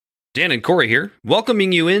Dan and Corey here,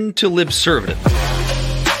 welcoming you into Libservative.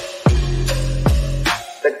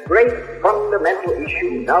 The great fundamental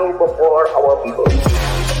issue now before our people.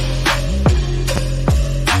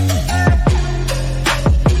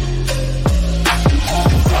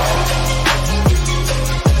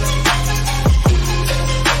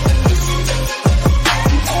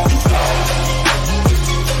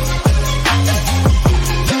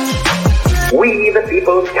 We, the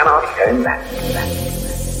people, cannot turn back.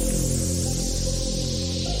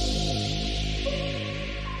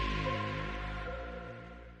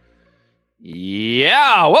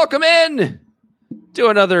 Yeah, welcome in to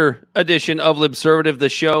another edition of Libservative, the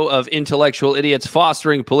show of intellectual idiots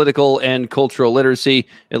fostering political and cultural literacy,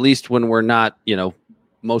 at least when we're not,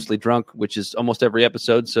 mostly drunk, which is almost every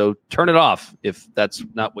episode. So turn it off if that's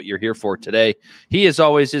not what you're here for today. He, as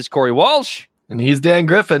always, is Corey Walsh. And he's Dan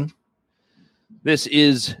Griffin. This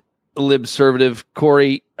is Libservative.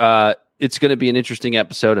 Corey, it's going to be an interesting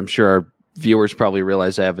episode. I'm sure our viewers probably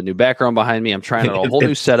realize I have a new background behind me. I'm trying out a whole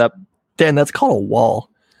new setup. Dan, that's called a wall.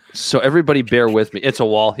 So everybody bear with me. It's a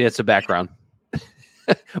wall. Yeah, it's a background.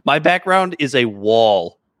 My background is a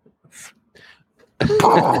wall.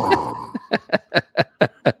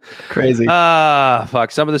 Crazy.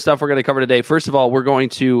 Fuck. Some of the stuff we're going to cover today. First of all, we're going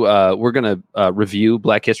to review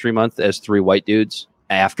Black History Month as three white dudes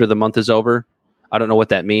after the month is over. I don't know what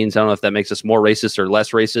that means. I don't know if that makes us more racist or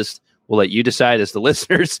less racist. We'll let you decide as the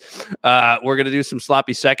listeners. We're going to do some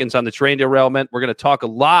sloppy seconds on the train derailment. We're going to talk a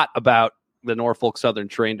lot about the Norfolk Southern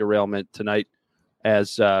train derailment tonight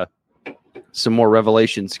as some more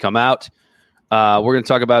revelations come out. We're going to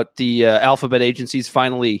talk about the alphabet agencies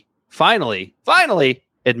finally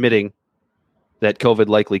admitting that COVID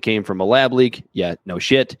likely came from a lab leak. Yeah, no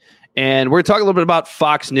shit. And we're going to talk a little bit about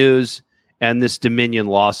Fox News and this Dominion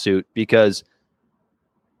lawsuit, because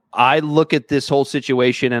I look at this whole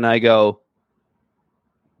situation and I go,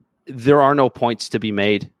 there are no points to be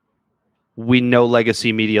made. We know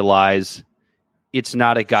legacy media lies. It's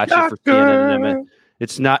not a gotcha for CNN.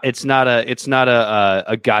 It's not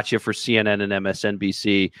a gotcha for CNN and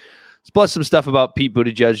MSNBC. Plus some stuff about Pete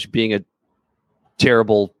Buttigieg being a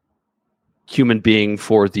terrible human being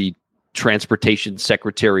for the transportation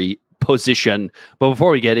secretary position. But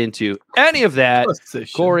before we get into any of that,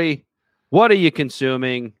 Corey, what are you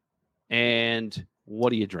consuming? And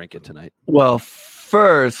what are you drinking tonight? Well,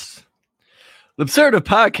 first, Libservative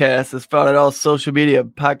Podcast is found on all social media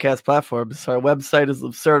podcast platforms. Our website is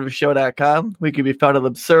libservativeshow.com. We can be found at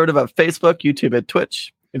Libservative on Facebook, YouTube, and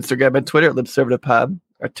Twitch, Instagram, and Twitter at LibservativePod.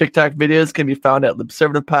 Our TikTok videos can be found at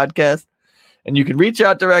Libservative Podcast. And you can reach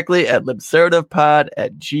out directly at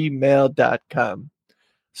libservativepod@gmail.com.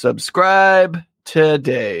 Subscribe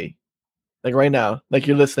today. Like right now, like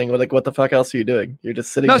you're listening. Like, what the fuck else are you doing? You're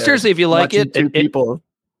just sitting. No, there seriously, if you like it, it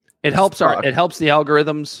helps talk. it helps the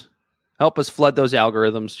algorithms. Help us flood those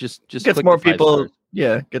algorithms. Just gets more people.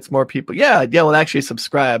 Yeah, gets more people. Yeah. Well, actually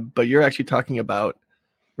subscribe, but you're actually talking about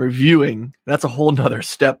reviewing. That's a whole nother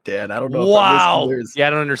step, Dan. I don't know. Wow. Yeah, I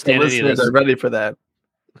don't understand any of this. Are ready for that.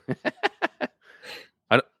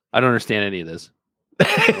 I don't understand any of this.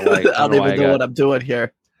 I don't even know what I'm doing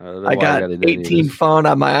here. I got 18 phone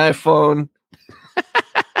on my iPhone.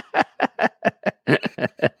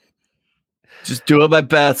 Just doing my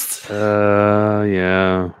best.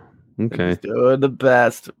 Yeah. Okay. Just doing the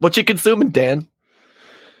best. What you consuming, Dan?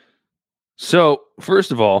 So,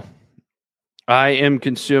 first of all, I am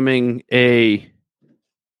consuming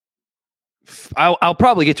I'll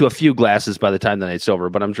probably get to a few glasses by the time the night's over,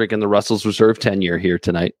 but I'm drinking the Russell's Reserve 10-year here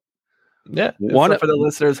tonight. Yeah. So for the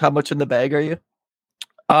listeners, how much in the bag are you?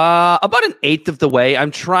 About an eighth of the way. I'm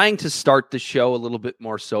trying to start the show a little bit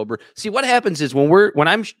more sober. See, what happens is when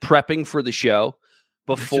I'm prepping for the show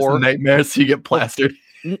before nightmares, you get plastered.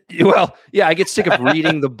 Well, yeah, I get sick of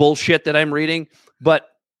reading the bullshit that I'm reading, but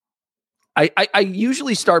I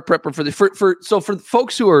usually start prepping for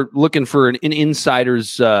folks who are looking for an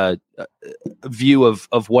insider's view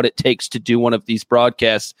of what it takes to do one of these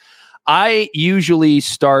broadcasts. I usually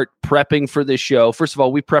start prepping for this show. First of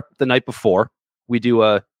all, we prep the night before. We do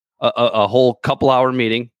a whole couple-hour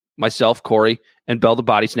meeting, myself, Corey, and Bell the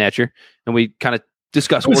Body Snatcher, and we kind of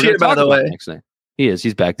discuss what we're going to talk about next night. He is.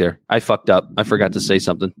 He's back there. I fucked up. I forgot to say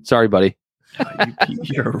something. Sorry, buddy.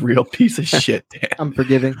 You're a real piece of shit, Dan. I'm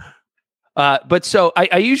forgiving. But so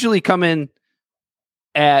I usually come in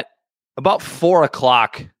at about 4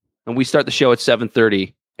 o'clock, and we start the show at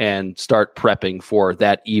 7:30 and start prepping for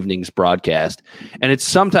that evening's broadcast. And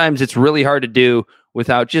sometimes it's really hard to do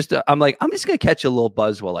without I'm just going to catch a little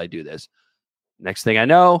buzz while I do this. Next thing I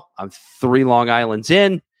know, I'm 3 Long Islands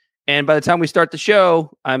in. And by the time we start the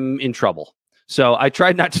show, I'm in trouble. So I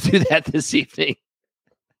tried not to do that this evening.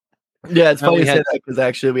 Yeah, it's No, funny we you say had- that because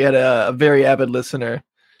actually we had a very avid listener.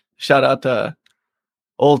 Shout out to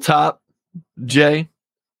Old Top Jay,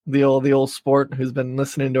 the old sport who's been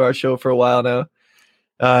listening to our show for a while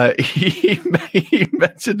now. He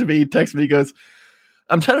mentioned to me, he texted me, he goes,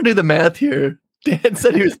 I'm trying to do the math here. Dan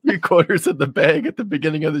said he was 3/4 in the bag at the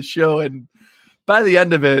beginning of the show, and by the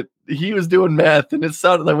end of it, he was doing math, and it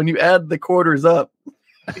sounded like when you add the quarters up,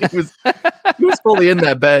 he was fully in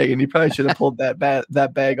that bag, and he probably should have pulled that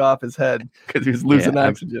bag off his head because he was losing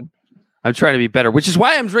oxygen. I'm trying to be better, which is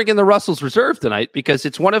why I'm drinking the Russell's Reserve tonight, because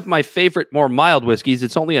it's one of my favorite, more mild whiskeys.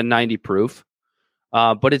 It's only a 90 proof,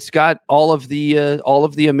 but it's got all of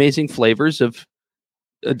the amazing flavors of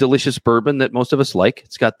a delicious bourbon that most of us like.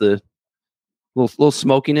 It's got the little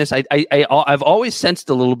smokiness. I've always sensed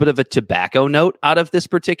a little bit of a tobacco note out of this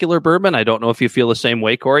particular bourbon. I don't know if you feel the same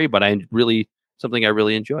way, Corey, but something I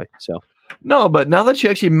really enjoy. So no, but now that you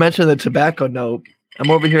actually mentioned the tobacco note, I'm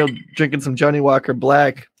over here drinking some Johnny Walker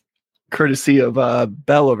Black, courtesy of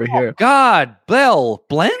Bell over here. God, Bell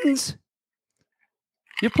blends.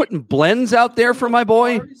 You're putting blends out there for my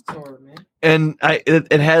boy. And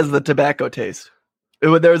it has the tobacco taste.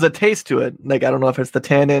 There's a taste to it. Like, I don't know if it's the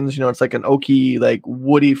tannins, it's like an oaky, like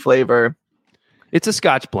woody flavor. It's a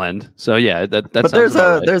Scotch blend. So yeah, that but there's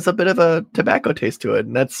a bit of a tobacco taste to it.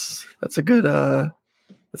 And that's a good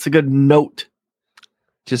note.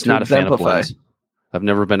 Just not a fan of blends. I've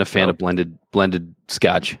never been a fan of blended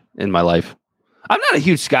Scotch in my life. I'm not a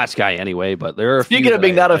huge Scotch guy anyway, but there are. Speaking of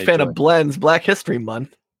being not a fan of blends, Black History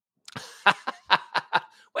Month.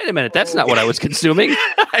 Wait a minute, that's not what I was consuming.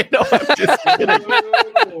 I know.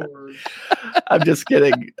 I'm just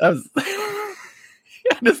kidding. I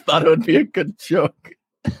just thought it would be a good joke.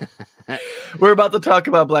 We're about to talk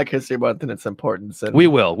about Black History Month and its importance. And we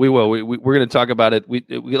will. We're going to talk about it. We,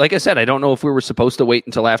 like I said, I don't know if we were supposed to wait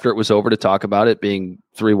until after it was over to talk about it, being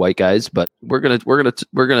three white guys, but we're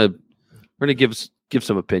gonna give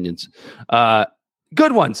some opinions.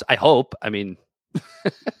 Good ones, I hope. I mean,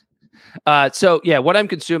 so yeah, what I'm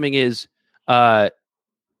consuming is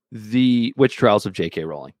the Witch Trials of J.K.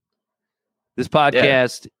 Rowling. This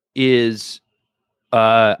podcast is.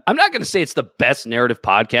 I'm not going to say it's the best narrative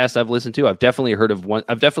podcast I've listened to. I've definitely heard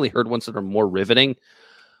ones that are more riveting,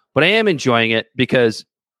 but I am enjoying it because,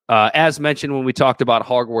 as mentioned when we talked about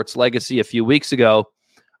Hogwarts Legacy a few weeks ago,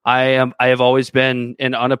 I have always been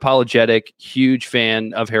an unapologetic huge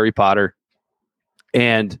fan of Harry Potter,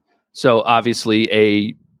 and so obviously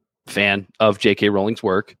a fan of J.K. Rowling's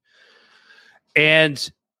work. And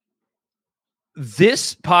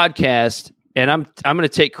this podcast. And I'm going to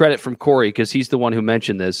take credit from Corey because he's the one who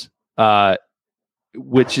mentioned this,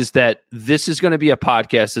 which is that this is going to be a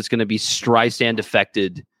podcast that's going to be Streisand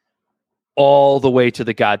affected all the way to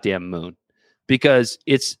the goddamn moon, because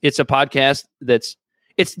it's a podcast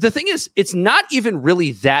the thing is, it's not even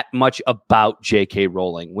really that much about J.K.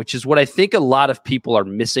 Rowling, which is what I think a lot of people are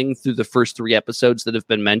missing through the first 3 episodes that have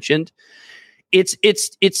been mentioned. It's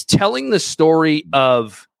telling the story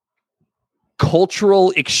of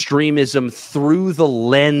cultural extremism through the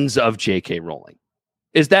lens of J.K. Rowling.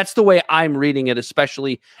 That's the way I'm reading it,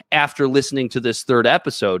 especially after listening to this 3rd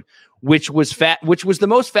episode, which was the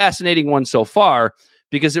most fascinating one so far,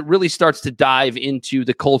 because it really starts to dive into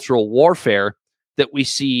the cultural warfare that we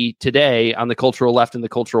see today on the cultural left and the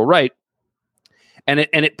cultural right, and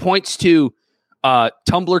it points to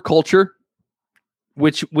Tumblr culture,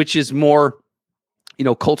 which is more,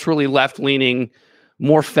 culturally left leaning,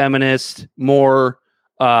 more feminist, more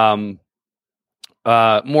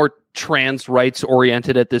trans rights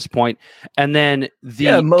oriented at this point, and then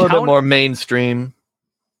a little bit more mainstream.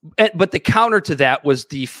 But the counter to that was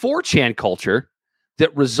the 4chan culture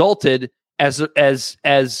that resulted as a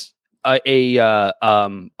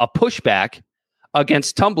pushback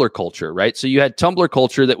against Tumblr culture, right? So you had Tumblr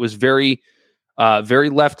culture that was very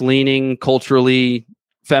left leaning, culturally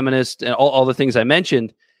feminist, and all the things I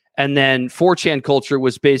mentioned. And then 4chan culture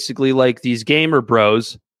was basically like these gamer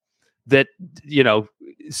bros that,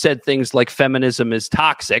 said things like feminism is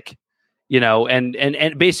toxic,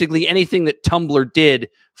 and basically anything that Tumblr did,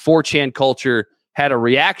 4chan culture had a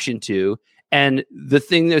reaction to. And the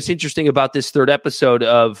thing that's interesting about this 3rd episode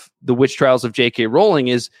of The Witch Trials of J.K. Rowling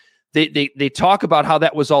is they talk about how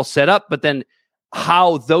that was all set up, but then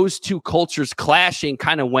how those two cultures clashing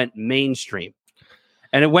kind of went mainstream.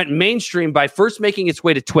 And it went mainstream by first making its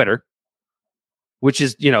way to Twitter, which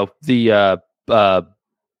is, the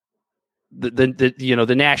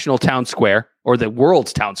national town square, or the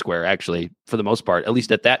world's town square, actually, for the most part, at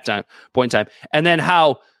least at that point in time. And then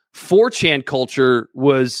how 4chan culture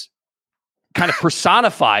was kind of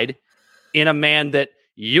personified in a man that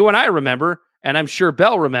you and I remember, and I'm sure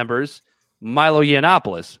Bell remembers, Milo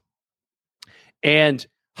Yiannopoulos. And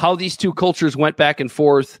how these two cultures went back and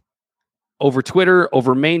forth over Twitter,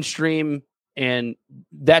 over mainstream, and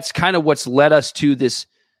that's kind of what's led us to this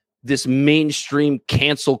mainstream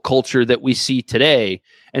cancel culture that we see today.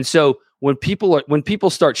 And so when people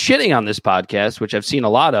start shitting on this podcast, which I've seen a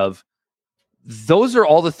lot of, those are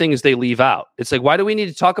all the things they leave out. It's like, why do we need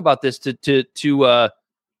to talk about this to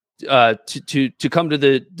come to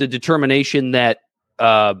the determination that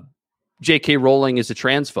J.K. Rowling is a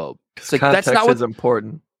transphobe? It's like, context that's not what is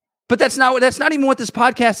important. But that's not even what this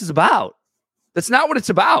podcast is about. That's not what it's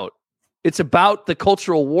about. It's about the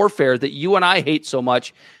cultural warfare that you and I hate so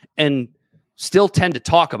much and still tend to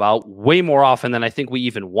talk about way more often than I think we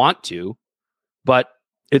even want to. But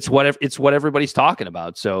it's what everybody's talking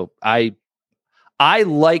about. So I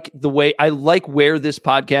like where this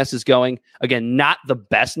podcast is going. Again, not the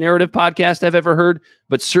best narrative podcast I've ever heard,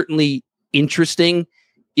 but certainly interesting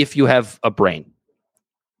if you have a brain.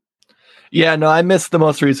 Yeah, no, I missed the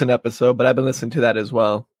most recent episode, but I've been listening to that as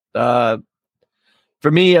well. For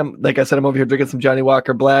me, like I said, I'm over here drinking some Johnny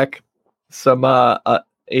Walker Black.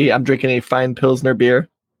 I'm drinking a fine Pilsner beer.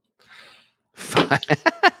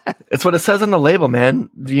 It's what it says on the label, man.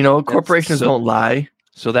 You know, corporations don't lie.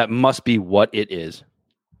 So that must be what it is.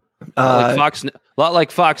 A lot like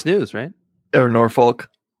Fox News, right? Or Norfolk.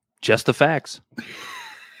 Just the facts.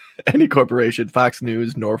 Any corporation, Fox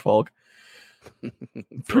News, Norfolk.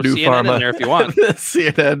 Purdue CNN Pharma in there if you want.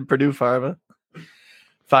 CNN, Purdue Pharma,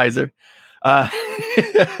 Pfizer.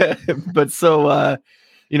 But so,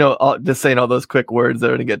 just saying all those quick words that are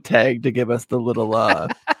going to get tagged to give us the little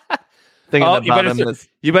thing at the bottom.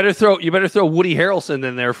 You better throw Woody Harrelson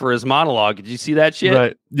in there for his monologue. Did you see that shit?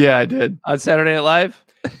 Right. Yeah, I did. On Saturday Night Live?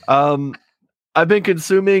 I've been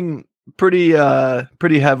consuming pretty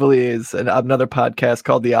heavily is another podcast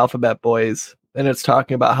called The Alphabet Boys. And it's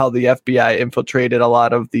talking about how the FBI infiltrated a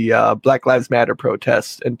lot of the Black Lives Matter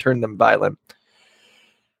protests and turned them violent.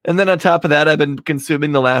 And then on top of that, I've been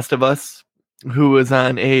consuming The Last of Us, who is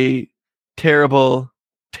on a terrible,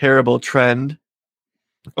 terrible trend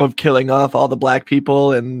of killing off all the black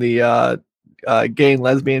people and the gay and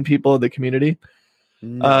lesbian people of the community.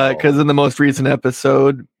 Because in the most recent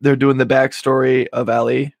episode, they're doing the backstory of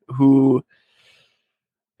Ellie, who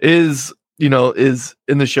is in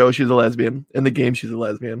the show, she's a lesbian. In the game, she's a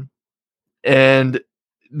lesbian. And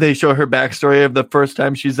they show her backstory of the first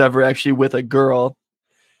time she's ever actually with a girl.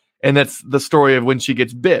 And that's the story of when she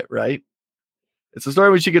gets bit, right? It's the story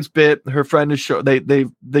when she gets bit. Her friend is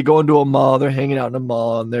they go into a mall, they're hanging out in a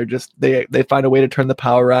mall, and they find a way to turn the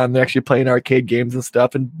power on. They're actually playing arcade games and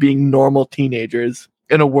stuff and being normal teenagers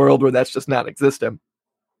in a world where that's just not existent.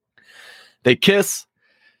 They kiss.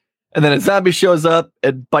 And then a zombie shows up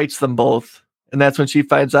and bites them both. And that's when she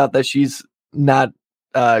finds out that she's not,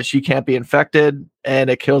 she can't be infected, and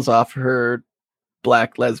it kills off her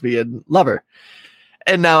black lesbian lover.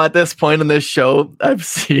 And now at this point in this show, I've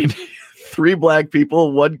seen 3 black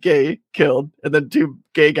people, 1 gay killed, and then 2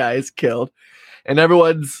 gay guys killed. And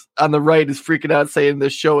everyone's on the right is freaking out saying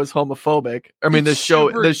this show is homophobic. I mean, this show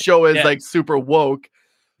is like super woke.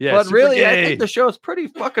 Yeah, but really, gay. I think the show is pretty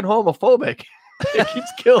fucking homophobic. It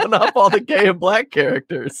keeps killing off all the gay and black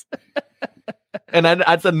characters. And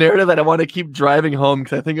that's a narrative that I want to keep driving home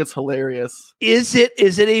because I think it's hilarious. Is it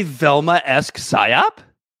a Velma-esque psyop?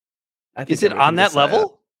 Is it on that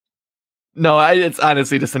level? No, it's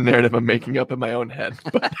honestly just a narrative I'm making up in my own head.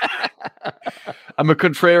 But I'm a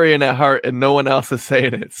contrarian at heart, and no one else is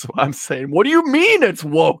saying it. So I'm saying, what do you mean it's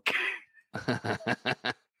woke?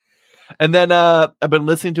 And then I've been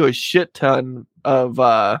listening to a shit ton of...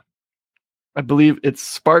 I believe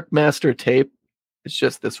it's Sparkmaster Tape. It's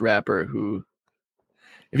just this rapper who,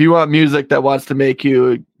 if you want music that wants to make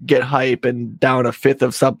you get hype and down a fifth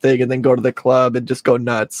of something and then go to the club and just go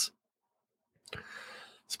nuts,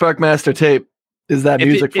 Sparkmaster Tape is that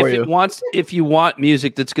music for you. If you want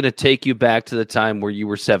music that's going to take you back to the time where you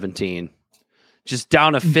were 17, just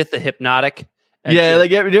down a fifth of Hypnotic. Yeah,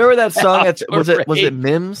 like you remember that song? Was it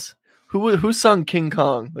Mims? Who sung King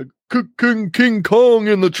Kong? Like, King Kong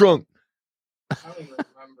in the trunk. I don't even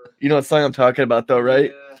remember. You know what song I'm talking about, though,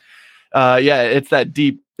 right? Yeah, it's that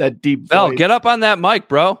deep. Bell, voice. Get up on that mic,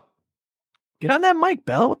 bro. Get on that mic,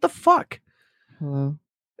 Bell. What the fuck? Hello.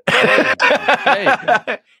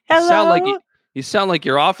 Hey. Hello. You sound like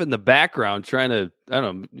you're off in the background trying to. I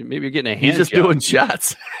don't know. Maybe you're getting a hand. He's just doing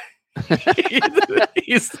shots. He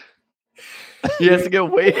has to get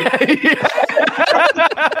way.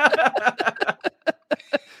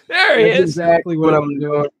 There he is. Exactly what I'm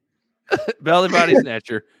doing. Belly body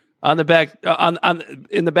snatcher. on the back on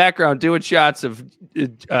in the background doing shots of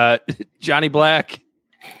Johnny Black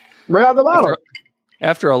Right out the bottle.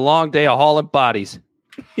 after a long day of hauling bodies.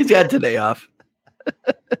 He's got today off.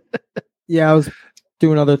 Yeah, I was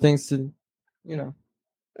doing other things to, you know.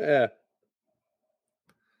 Yeah.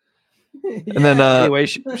 And then Anyway,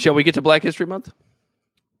 shall we get to Black History Month?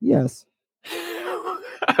 Yes.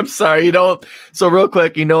 I'm sorry, so real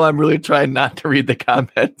quick, I'm really trying not to read the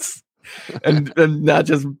comments and not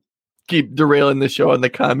just keep derailing the show in the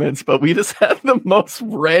comments, but we just had the most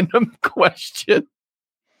random question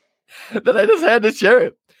that I just had to share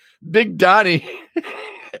it. Big Donnie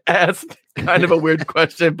asked kind of a weird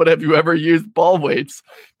question, but have you ever used ball weights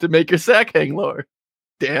to make your sack hang lower?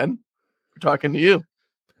 Dan, we're talking to you.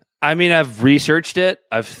 I mean, I've researched it.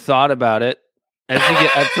 I've thought about it. As you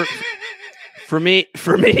get, for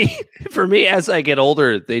me, as I get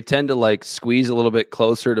older, they tend to like squeeze a little bit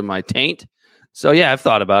closer to my taint. So yeah, I've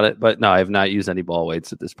thought about it, but no, I have not used any ball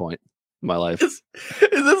weights at this point in my life. Is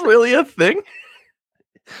this really a thing?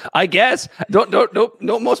 I guess. Don't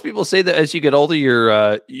most people say that as you get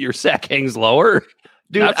older, your sack hangs lower?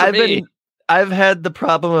 Dude, Not for me. I've had the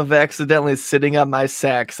problem of accidentally sitting on my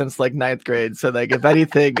sack since like 9th grade. So like, if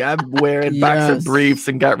anything, I'm wearing boxer briefs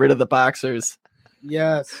and got rid of the boxers.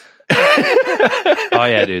 Yes. Oh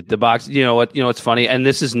yeah, dude. The box. You know what? It's funny, and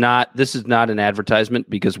this is not an advertisement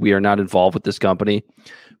because we are not involved with this company.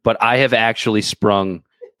 But I have actually sprung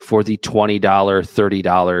for the $20,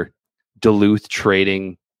 $30 Duluth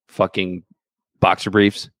Trading fucking boxer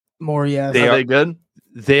briefs. More yes. Are they good?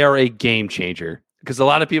 They are a game changer because a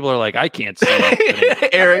lot of people are like, I can't see.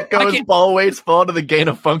 Eric goes ball weights fall into the gain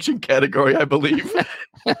of function category, I believe.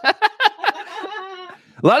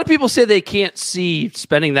 A lot of people say they can't see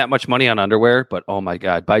spending that much money on underwear, but oh my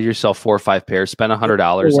God, buy yourself 4 or 5 pairs, spend $100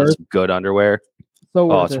 on some good underwear.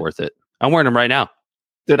 So it's worth it. I'm wearing them right now.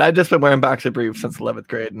 Dude, I've just been wearing boxer briefs since 11th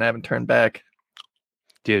grade and I haven't turned back.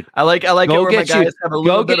 Dude, I like it where my guys have a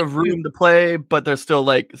little bit of room room to play, but they're still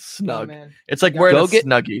like snug. Oh, it's like wearing a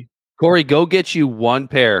Snuggie. Corey, go get you 1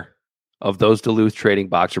 pair of those Duluth Trading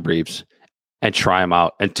boxer briefs and try them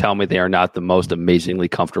out and tell me they are not the most amazingly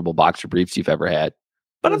comfortable boxer briefs you've ever had.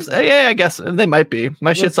 But I guess they might be.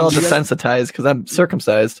 My shit's all desensitized because I'm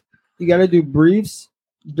circumcised. You got to do briefs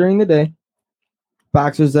during the day,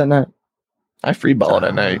 boxers at night. I free ball it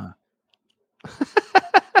at night.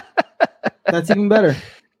 That's even better.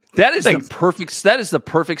 That is the perfect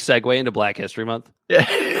segue into Black History Month. Yeah.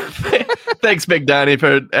 Thanks, Big Donnie,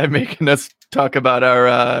 for making us talk about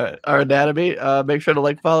our anatomy. Make sure to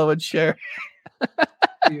like, follow, and share.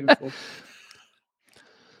 Beautiful.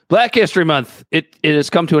 Black History Month. It has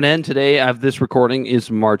come to an end today. This recording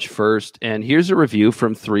is March 1st, and here's a review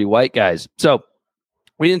from 3 white guys. So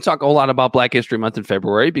we didn't talk a whole lot about Black History Month in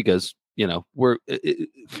February because we're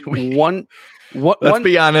one. Let's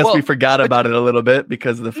be honest, we forgot about it a little bit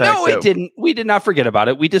because of the fact that it didn't. We did not forget about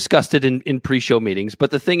it. We discussed it in pre-show meetings.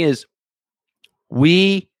 But the thing is,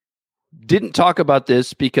 we didn't talk about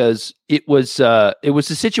this because it was a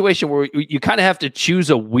situation where you kind of have to choose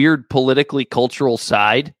a weird politically cultural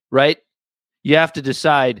side, right? You have to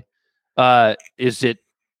decide, is it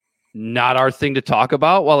not our thing to talk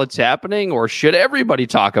about while it's happening, or should everybody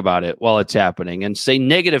talk about it while it's happening and say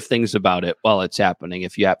negative things about it while it's happening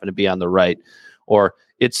if you happen to be on the right, or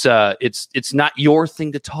it's not your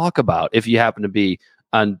thing to talk about if you happen to be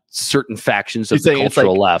on certain factions of the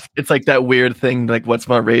cultural left. It's like that weird thing, like what's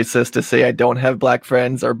more racist, to say I don't have black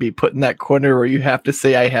friends or be put in that corner where you have to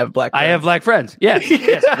say I have black friends. I have black friends. Yes.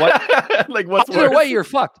 Yes. What? Like what's either worse? way, you're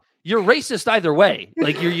fucked. You're racist either way.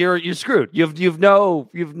 Like you're screwed. You've no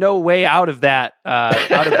way out of that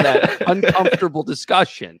uncomfortable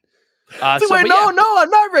discussion. No, I'm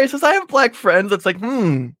not racist. I have black friends. It's like,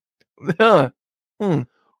 do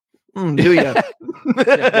you?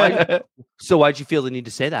 So why'd you feel the need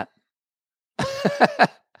to say that?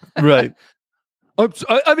 Right.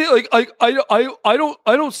 I mean, I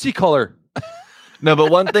don't see color. No,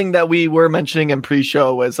 but one thing that we were mentioning in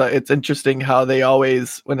pre-show was it's interesting how they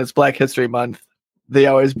always, when it's Black History Month, they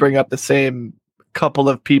always bring up the same couple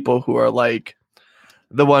of people who are like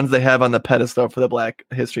the ones they have on the pedestal for the Black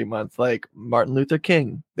History Month, like Martin Luther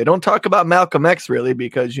King. They don't talk about Malcolm X really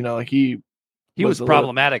because, he was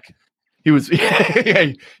problematic. He was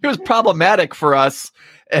he was problematic for us,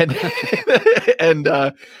 and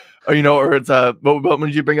or it's what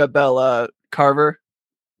did you bring up, Bell Carver?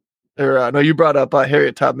 Or no, you brought up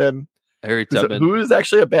Harriet Tubman. Who is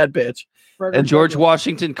actually a bad bitch. And George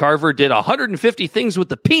Washington Carver did 150 things with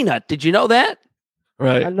the peanut. Did you know that?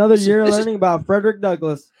 Right. Another year learning about Frederick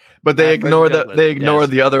Douglass. But they ignore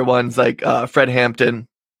the other ones like Fred Hampton.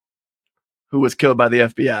 who was killed by the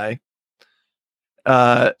FBI.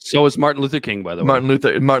 So is Martin Luther King, by the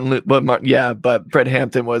way. But Fred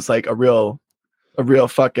Hampton was like a real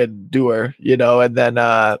fucking doer, you know. And then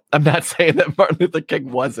I'm not saying that Martin Luther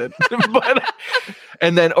King wasn't, but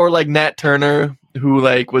and then or like Nat Turner, who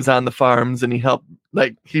like was on the farms and he helped,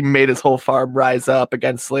 like he made his whole farm rise up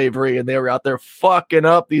against slavery, and they were out there fucking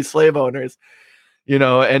up these slave owners, you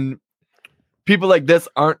know. And people like this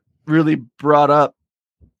aren't really brought up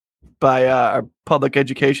by our public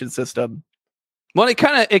education system. Well, it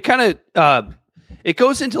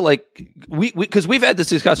goes into like because we've had this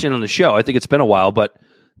discussion on the show. I think it's been a while, but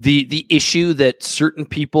the issue that certain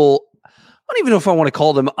people, I don't even know if I want to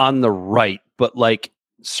call them on the right, but like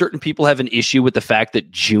certain people have an issue with the fact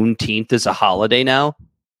that Juneteenth is a holiday now,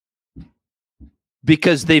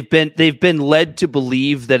 because they've been led to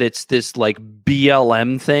believe that it's this like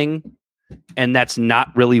BLM thing, and that's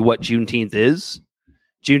not really what Juneteenth is.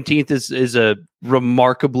 Juneteenth is a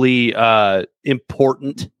remarkably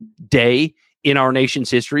important day in our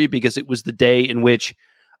nation's history, because it was the day in which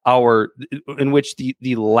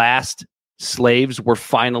the last slaves were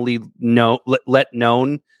finally let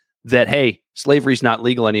known that, hey, slavery's not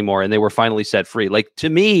legal anymore, and they were finally set free. Like, to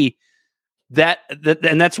me, that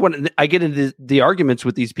and that's when I get into the arguments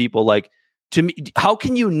with these people. Like, to me, how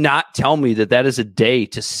can you not tell me that is a day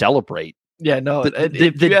to celebrate? Yeah, no.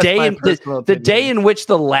 The day in which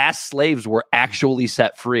the last slaves were actually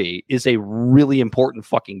set free is a really important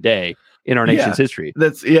fucking day in our nation's history.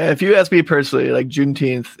 If you ask me personally, like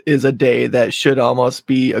Juneteenth is a day that should almost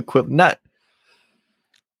be equivalent. Not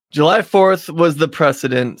July 4th was the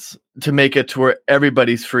precedent to make it to where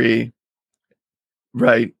everybody's free,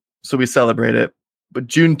 right? So we celebrate it. But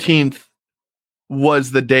Juneteenth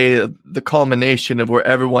was the day, the culmination of where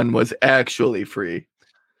everyone was actually free.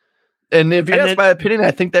 And if you ask my opinion,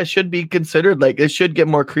 I think that should be considered, like, it should get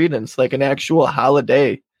more credence, like an actual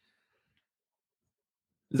holiday.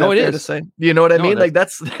 Is that fair to say? You know what I mean? Like,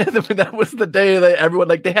 that was the day that everyone,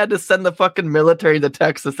 like, they had to send the fucking military to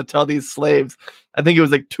Texas to tell these slaves. I think it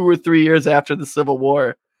was like 2 or 3 years after the Civil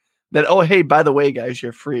War that, oh, hey, by the way, guys,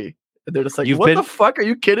 you're free. And they're just like, the fuck? Are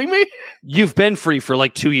you kidding me? You've been free for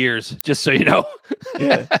like 2 years, just so you know.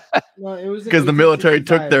 Yeah. Well, it was because the military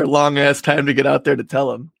took their long ass time to get out there to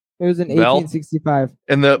tell them. It was in 1865.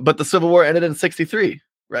 But the Civil War ended in 63,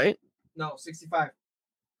 right? No, 65.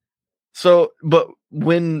 So, but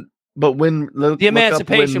when the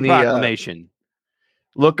Emancipation Proclamation.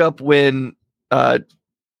 Look up when the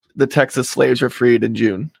Texas slaves were freed in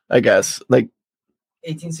June, I guess. Like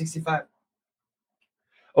 1865.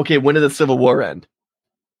 Okay, when did the Civil War end?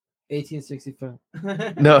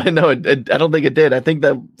 1865. No, I don't think it did. I think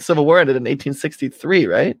the Civil War ended in 1863,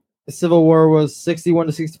 right? The Civil War was 61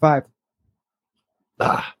 to 65.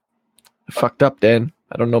 I fucked up, Dan.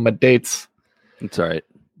 I don't know my dates. It's all right.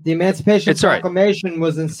 The Emancipation Proclamation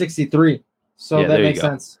was in 63. So that makes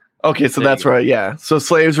sense. Okay, so that's right. Yeah. So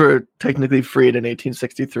slaves were technically freed in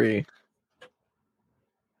 1863.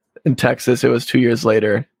 In Texas, it was 2 years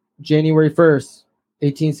later. January 1st,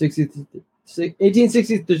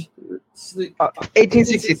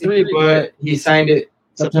 1863, but he signed it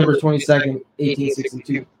September 22nd,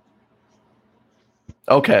 1862.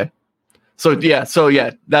 Okay. So that's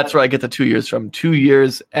where I get the 2 years from. 2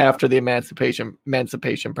 years after the Emancipation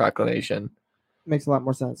Proclamation. Makes a lot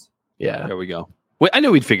more sense. Yeah. There we go. I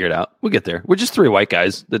knew we'd figure it out. We'll get there. We're just three white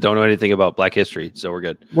guys that don't know anything about Black history, so we're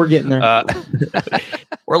good. We're getting there.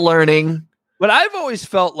 We're learning. But I've always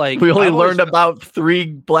felt like we only learned about 3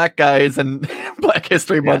 black guys and Black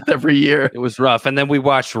History Month every year. It was rough. And then we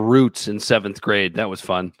watched Roots in 7th grade. That was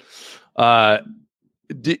fun.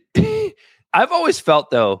 I've always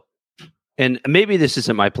felt, though, and maybe this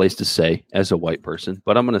isn't my place to say as a white person,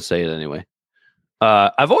 but I'm going to say it anyway.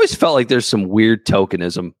 I've always felt like there's some weird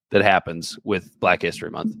tokenism that happens with Black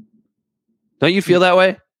History Month. Don't you feel that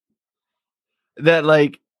way? That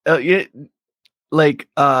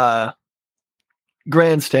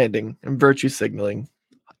grandstanding and virtue signaling.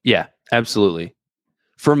 Yeah, absolutely.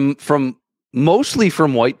 From mostly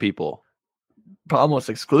from white people, almost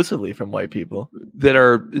exclusively from white people that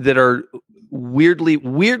are weirdly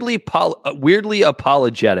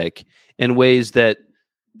apologetic in ways that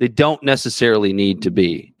they don't necessarily need to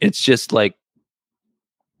be. It's just like,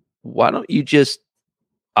 why don't you just,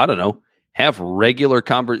 I don't know, have regular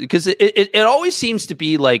conversation? Because it always seems to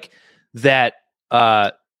be like that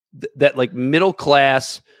that like middle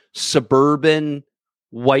class suburban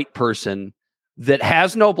white person that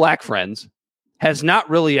has no black friends, has not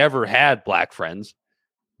really ever had black friends,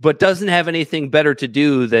 but doesn't have anything better to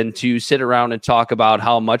do than to sit around and talk about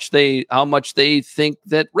how much they think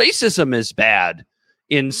that racism is bad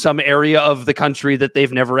in some area of the country that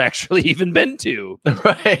they've never actually even been to.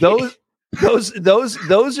 Right. Those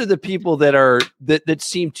are the people that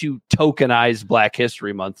seem to tokenize Black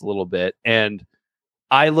History Month a little bit. And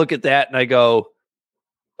I look at that and I go,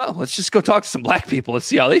 oh, let's just go talk to some black people and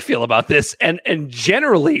see how they feel about this. And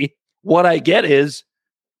generally what I get is,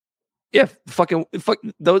 yeah,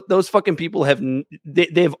 those fucking people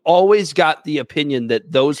they've always got the opinion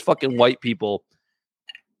that those fucking white people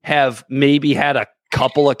have maybe had a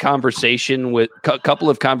couple of conversations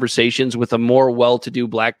with a more well-to-do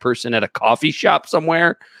black person at a coffee shop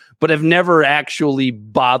somewhere, but have never actually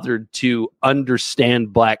bothered to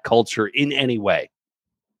understand black culture in any way.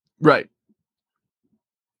 Right.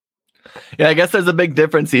 Yeah, I guess there's a big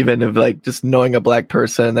difference even of like just knowing a black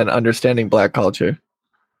person and then understanding black culture.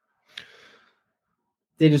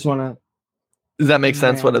 They just want to. Does that make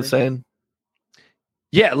sense what I'm saying?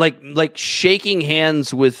 Yeah, like shaking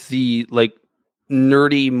hands with the like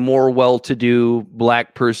nerdy, more well-to-do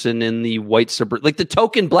black person in the white suburb, like the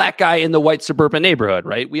token black guy in the white suburban neighborhood,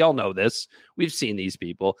 right? We all know this. We've seen these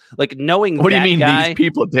people. Like knowing what do you mean guy, these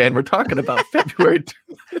people, Dan? We're talking about February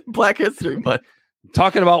Black History Month.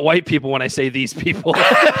 Talking about white people when I say these people.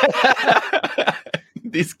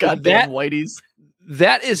 These goddamn whiteys.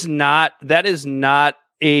 That is not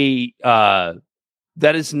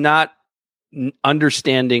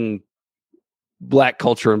understanding black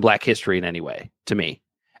culture and black history in any way to me.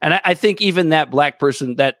 And I think even that black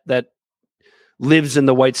person that lives in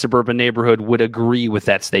the white suburban neighborhood would agree with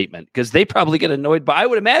that statement, because they probably get annoyed by, I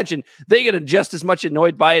would imagine they get just as much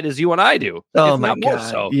annoyed by it as you and I do. Oh my God.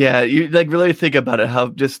 So. Yeah. You like really think about it, how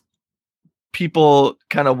just people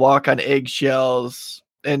kind of walk on eggshells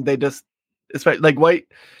and they just, especially like white,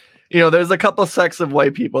 there's a couple sects of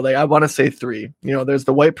white people. Like I want to say 3, there's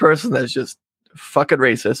the white person that's just fucking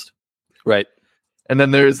racist. Right. And then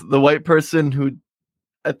there's the white person who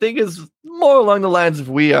I think is more along the lines of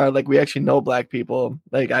we actually know black people.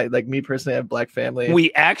 Like me personally, I have black family.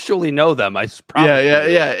 We actually know them.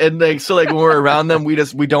 Yeah. And when we're around them, we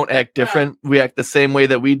don't act different. We act the same way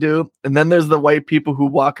that we do. And then there's the white people who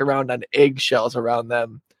walk around on eggshells around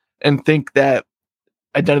them and think that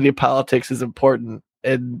identity politics is important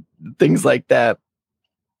and things like that.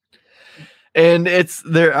 And there's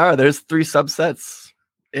 3 subsets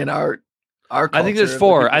in our culture. I think there's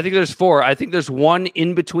 4. I think there's one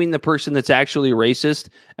in between the person that's actually racist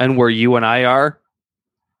and where you and I are,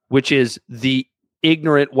 which is the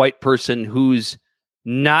ignorant white person who's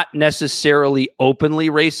not necessarily openly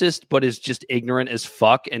racist, but is just ignorant as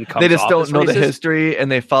fuck and comes they just off don't as know racist. The history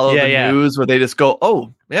and they follow the news where they just go,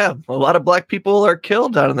 oh yeah, a lot of black people are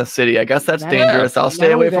killed out in the city. I guess that's dangerous. I'll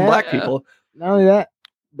stay away from black people. Not only that,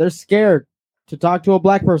 they're scared to talk to a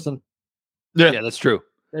black person. Yeah, that's true.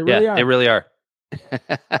 They really are.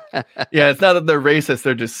 Yeah, it's not that they're racist;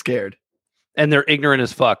 they're just scared, and they're ignorant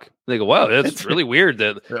as fuck. They go, "Wow, it's really weird."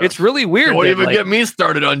 It's really weird. Don't even get me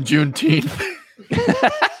started on Juneteenth.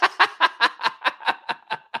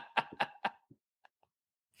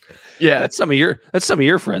 Yeah, that's some of your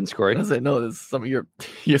friends, Corey. I know it's some of your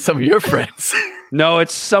friends. No,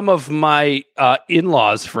 it's some of my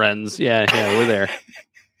in-laws' friends. Yeah, we're there.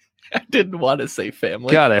 I didn't want to say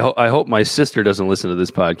family. God, I hope my sister doesn't listen to this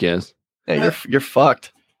podcast. Yeah, you're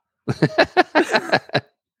fucked.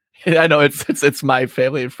 I know it's my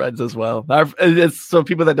family and friends as well. So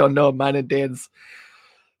people that don't know, mine and Dan's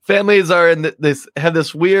families are in have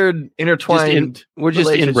this weird intertwined. We're just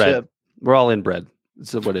inbred. We're all inbred.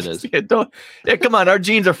 That's what it is. Come on, our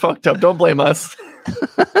genes are fucked up. Don't blame us.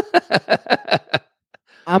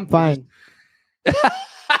 I'm fine.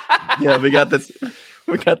 Yeah, we got this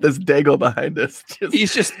Dago behind us.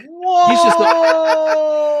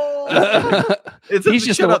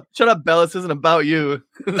 Shut up, Bella. This isn't about you.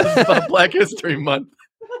 This is about Black History Month.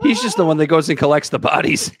 He's just the one that goes and collects the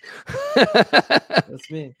bodies. That's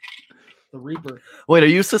me, the Reaper. Wait, are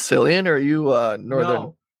you Sicilian or are you Northern?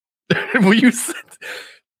 No. Will you,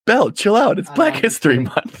 Belle? Chill out. It's Black History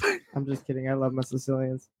Month. I'm just kidding. I love my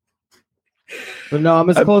Sicilians, but no, I'm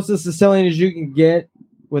as close to Sicilian as you can get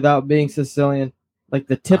without being Sicilian. Like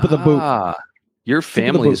the tip of the boot. Your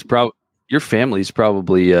family is probably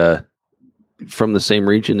from the same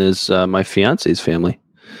region as my fiance's family.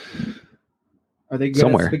 Are they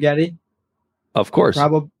good at spaghetti? Of course.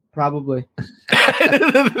 Probably.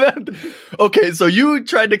 Okay, so you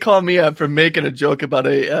tried to call me out for making a joke about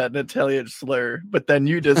an Italian slur, but then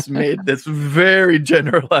you just made this very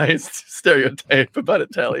generalized stereotype about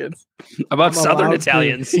Italians. About Southern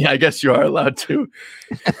Italians. Yeah, I guess you are allowed to.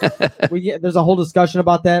 There's a whole discussion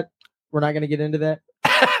about that. We're not going to get into that.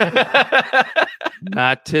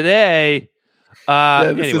 Not today. This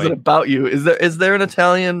Anyway, isn't about you. Is there an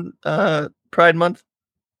Italian Pride Month?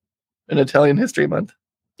 An Italian History Month?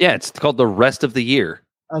 yeah, it's called the rest of the year.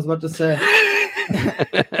 I was about to say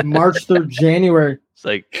March through January. It's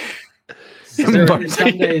like,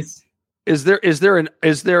 Sundays. is there an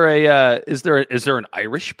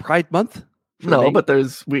Irish Pride Month? No, me? but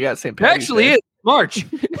we got St. There Patty's actually Day. is March.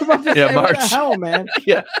 Yeah, What the March. hell, man?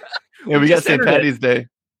 Yeah, we got just St. entered it. Patty's Day.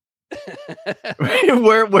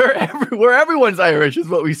 where everyone's Irish is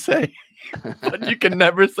what we say, but you can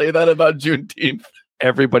never say that about Juneteenth.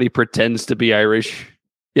 Everybody pretends to be Irish.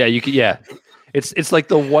 Yeah, you can. Yeah, it's like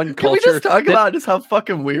the one Can we culture. just talk about just how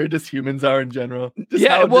fucking weird just humans are in general? Just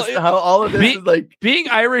Yeah, how, well, just how all of this is like. Being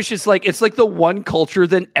Irish is like it's like the one culture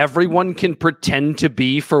that everyone can pretend to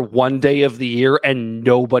be for one day of the year and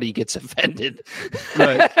nobody gets offended.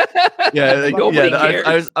 Right. Yeah, like, Nobody yeah.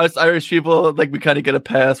 cares. Us Irish people, like we kind of get a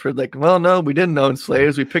pass. We're like, well, no, we didn't own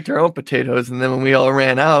slaves. We picked our own potatoes, and then when we all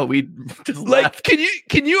ran out, we just Like, left.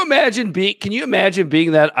 can you imagine being that can you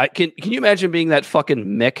imagine being that fucking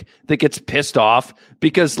Mick that gets pissed off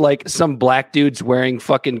because like some black dude's wearing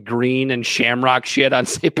fucking green and shamrock shit on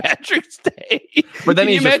St. Patrick's Day? But then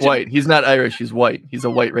Can you he's just imagine- white. He's not Irish. He's white. He's a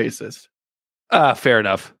white racist. Fair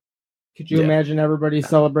enough. Could you Yeah. imagine everybody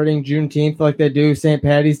celebrating Juneteenth like they do St.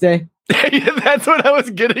 Patty's Day? Yeah, that's what I was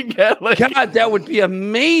getting at. Like, God, that would be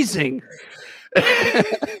amazing.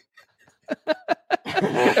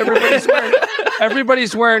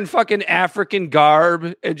 Everybody's wearing fucking African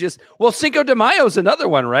garb and just Cinco de Mayo is another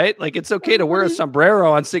one, right? Like it's okay to wear a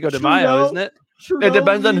sombrero on Cinco de Mayo, Trudeau. isn't it? Trudeau It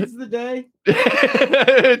depends on- leads the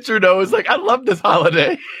day. Trudeau was like, I love this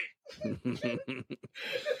holiday.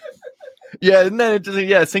 Yeah, and then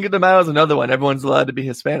Cinco de Mayo is another one. Everyone's allowed to be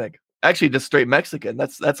Hispanic. Actually, just straight Mexican.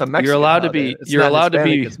 That's a Mexican. You're allowed to holiday. be. It's You're not allowed to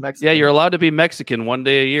Hispanic, be. it's Mexican. Yeah, you're allowed to be Mexican one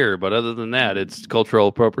day a year, but other than that, it's cultural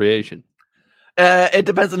appropriation. It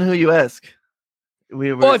depends on who you ask.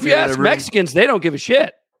 Well, if you ask Mexicans, they don't give a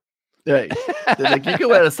shit. right? They're like, you can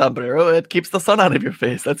wear a sombrero. It keeps the sun out of your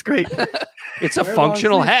face. That's great. It's a Wear long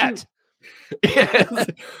functional sleeve hat. Yes.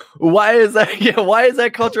 Why is that? Yeah, why is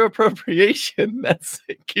that cultural appropriation?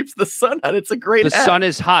 It keeps the sun out. It's a great. The hat. sun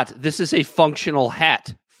is hot. This is a functional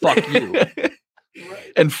hat. Fuck you.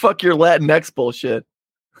 And fuck your Latinx bullshit.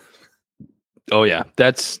 Oh yeah,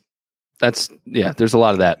 that's yeah. There's a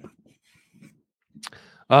lot of that.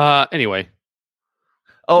 Anyway.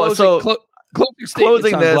 Oh, so closing statements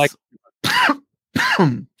closing on this, Black-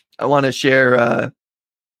 I want to share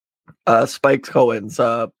Spike Cohen's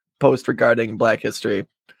post regarding Black history,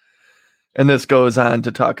 and this goes on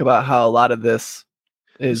to talk about how a lot of this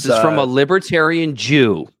is from a libertarian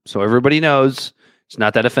Jew, so everybody knows it's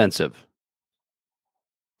not that offensive.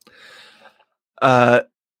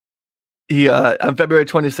 He on February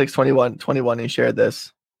 26, 2021, he shared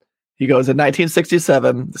this. He goes, in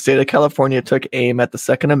 1967, the state of California took aim at the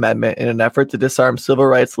Second Amendment in an effort to disarm civil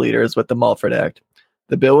rights leaders with the Mulford Act.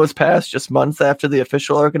 The bill was passed just months after the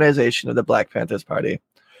official organization of the Black Panthers Party.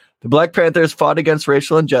 The Black Panthers fought against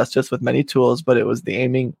racial injustice with many tools, but it was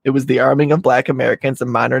the arming of Black Americans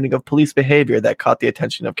and monitoring of police behavior that caught the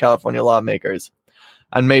attention of California lawmakers.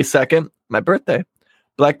 On May 2nd, my birthday,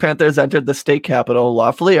 Black Panthers entered the state capitol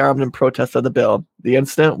lawfully armed in protest of the bill. The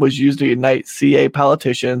incident was used to unite CA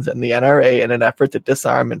politicians and the NRA in an effort to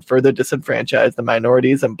disarm and further disenfranchise the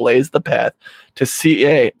minorities and blaze the path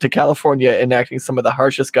to California enacting some of the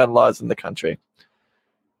harshest gun laws in the country.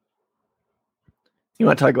 You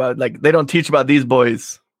want to talk about, like, they don't teach about these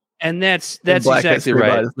boys. And that's Black exactly History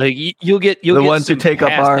right. Month. Like you'll get The ones who some take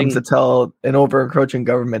up arms passing- to tell an over-encroaching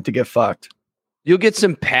government to get fucked. You'll get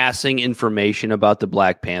some passing information about the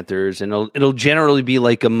Black Panthers, and it'll generally be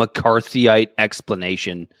like a McCarthyite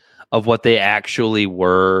explanation of what they actually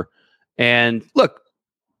were. And look,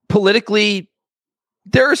 politically,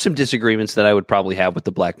 there are some disagreements that I would probably have with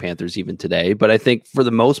the Black Panthers even today, but I think for the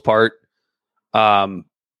most part,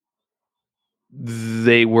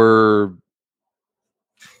 they were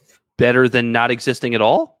better than not existing at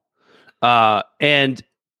all. And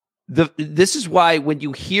this is why when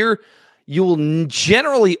you hear, you will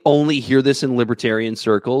generally only hear this in libertarian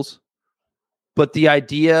circles, but the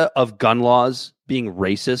idea of gun laws being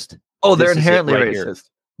racist. Oh, they're this is it inherently right racist. here.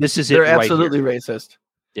 This is They're it right absolutely here. racist.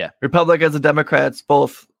 Yeah. Republicans and Democrats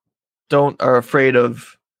both are afraid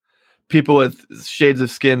of people with shades of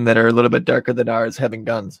skin that are a little bit darker than ours having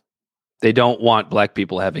guns. They don't want black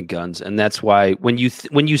people having guns, and that's why when you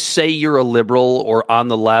say you're a liberal or on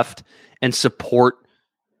the left and support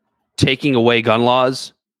taking away gun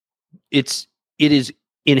laws, it is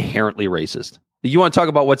inherently racist. You want to talk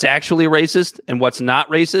about what's actually racist and what's not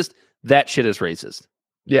racist? That shit is racist.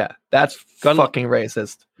 Yeah, that's Gun- fucking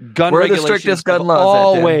racist. Gun We're the regulations strictest gun have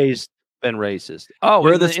laws, always been racist. Oh,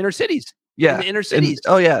 We're in the the inner cities. Yeah, In the inner cities.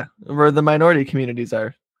 oh yeah, where the minority communities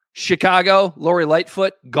are. Chicago, Lori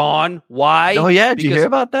Lightfoot, gone. Why? Oh yeah, did you Because hear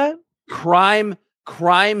about that?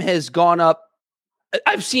 crime has gone up.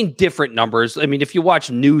 I've seen different numbers. I mean, if you watch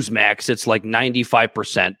Newsmax, it's like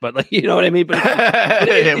 95%, but like, you know what I mean? But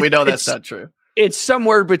Yeah, we know that's it's- not true. it's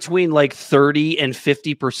somewhere between like 30 and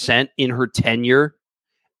 50% in her tenure.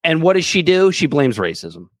 And what does she do? She blames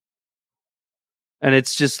racism. And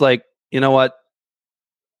it's just like, you know what?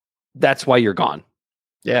 That's why you're gone.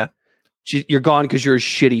 Yeah. You're gone because you're a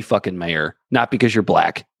shitty fucking mayor, not because you're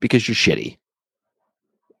black, because you're shitty.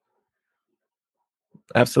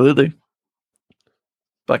 Absolutely.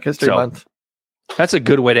 Black History So- Month. That's a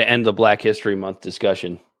good way to end the Black History Month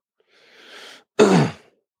discussion.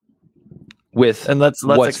 With And let's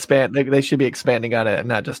what's- expand. They should be expanding on it and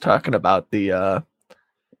not just talking about the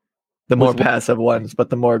more With what- passive ones, but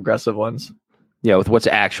the more aggressive ones. with what's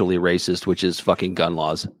actually racist, which is fucking gun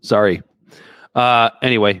laws. Sorry.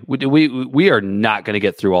 Anyway, we are not going to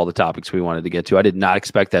get through all the topics we wanted to get to. I did not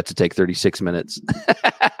expect that to take 36 minutes.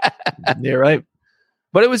 You're right.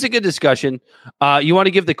 But it was a good discussion. You want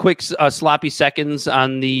to give the quick sloppy seconds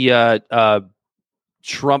on the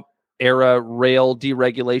Trump era rail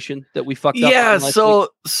deregulation that we fucked up? Yeah. on last week?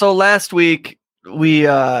 So last week we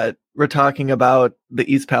were talking about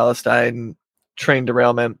the East Palestine train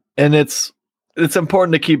derailment, and it's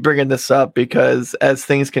important to keep bringing this up because as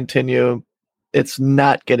things continue, it's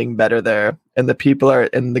not getting better there, and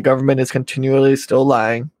the government is continually still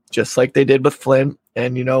lying, just like they did with Flint.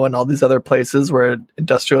 And, and all these other places where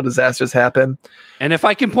industrial disasters happen. And if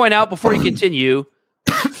I can point out before you continue,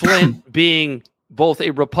 Flint being both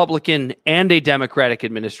a Republican and a Democratic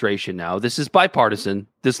administration now, this is bipartisan.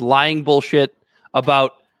 This lying bullshit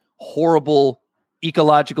about horrible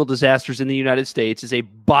ecological disasters in the United States is a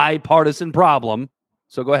bipartisan problem.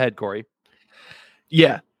 So go ahead, Corey.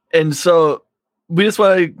 Yeah. And so we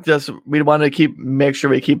want to make sure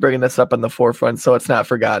we keep bringing this up on the forefront so it's not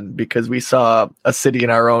forgotten, because we saw a city in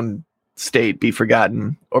our own state be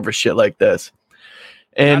forgotten over shit like this.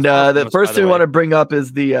 And the first thing we want to bring up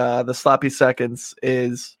is the sloppy seconds.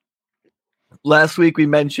 Is last week we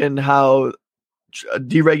mentioned how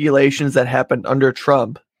deregulations that happened under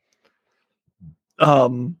Trump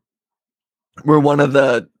were one of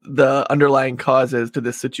the underlying causes to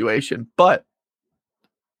this situation. But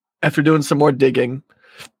after doing some more digging,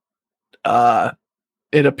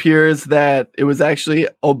 it appears that it was actually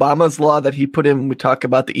Obama's law that he put in. We talk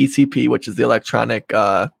about the ECP, which is the electronic,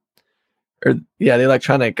 the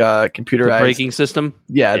electronic computerized braking system.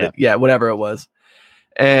 Whatever it was.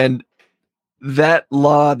 And that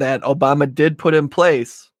law that Obama did put in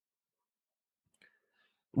place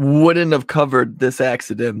wouldn't have covered this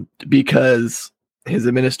accident because his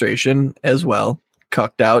administration as well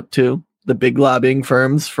cucked out to the big lobbying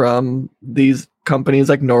firms from these companies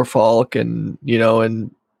like Norfolk and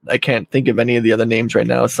I can't think of any of the other names right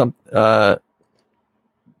now. Some of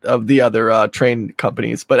the other train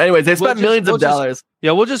companies, but anyways, they spent millions of dollars.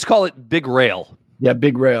 We'll just call it Big Rail. Yeah,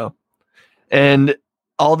 Big Rail, and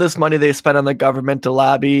all this money they spent on the government to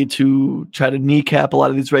lobby to try to kneecap a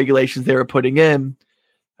lot of these regulations they were putting in.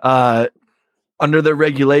 Under the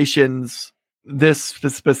regulations, this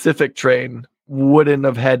specific train wouldn't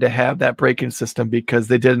have had to have that braking system because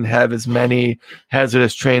they didn't have as many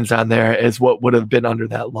hazardous trains on there as what would have been under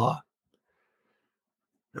that law.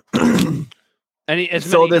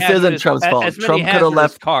 So this isn't Trump's fault. Trump could have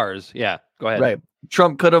left cars. Yeah, go ahead. Right.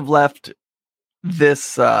 Trump could have left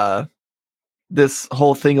this this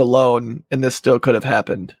whole thing alone, and this still could have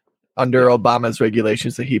happened under Obama's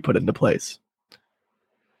regulations that he put into place.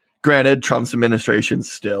 Granted, Trump's administration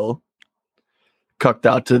still cucked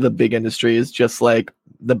out to the big industries, just like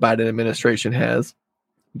the Biden administration has,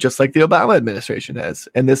 just like the Obama administration has.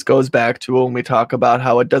 And this goes back to when we talk about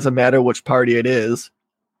how it doesn't matter which party it is,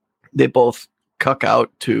 they both cuck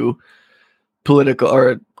out to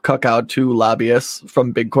lobbyists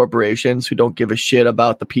from big corporations who don't give a shit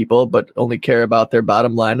about the people, but only care about their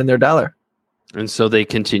bottom line and their dollar. And so they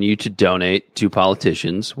continue to donate to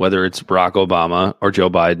politicians, whether it's Barack Obama or Joe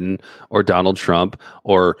Biden or Donald Trump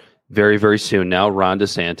or very, very soon now Ron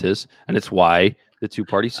DeSantis. And it's why the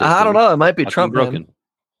two-party system. I don't know. It might be Trump broken. Man.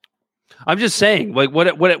 I'm just saying, like,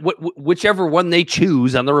 whichever one they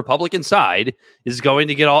choose on the Republican side is going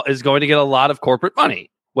to get a lot of corporate money,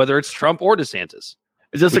 whether it's Trump or DeSantis.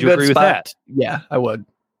 Is this Would a you good agree with spot? that? Yeah, I would.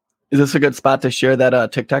 Is this a good spot to share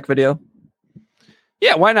that TikTok video?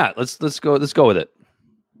 Yeah, why not? Let's go with it.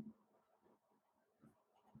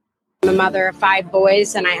 I'm a mother of 5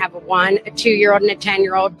 boys, and I have a 2-year-old and a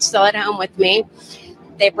 10-year-old still at home with me.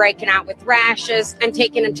 They're breaking out with rashes. I'm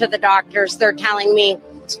taking them to the doctors. They're telling me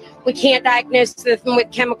we can't diagnose them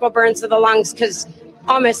with chemical burns of the lungs because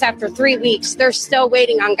almost after 3 weeks, they're still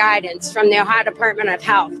waiting on guidance from the Ohio Department of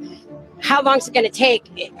Health. How long is it going to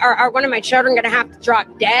take? Are one of my children going to have to drop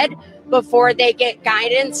dead before they get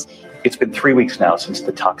guidance? It's been 3 weeks now since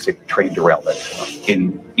the toxic train derailment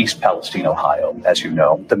in East Palestine, Ohio, as you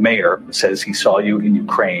know. The mayor says he saw you in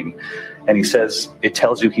Ukraine, and he says it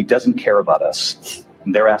tells you he doesn't care about us.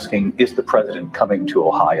 And they're asking, is the president coming to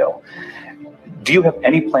Ohio? Do you have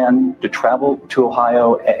any plan to travel to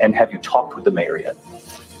Ohio, and have you talked with the mayor yet?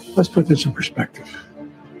 Let's put this in perspective.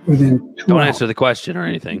 Within 2 Don't hours, answer the question or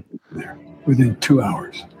anything. within 2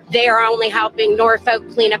 hours. They are only helping Norfolk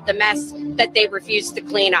clean up the mess that they refused to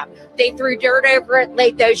clean up. They threw dirt over it,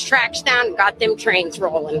 laid those tracks down, and got them trains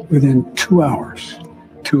rolling. Within 2 hours.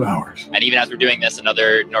 2 hours. And even as we're doing this,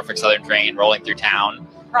 another Norfolk Southern train rolling through town.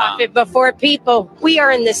 Profit before people. We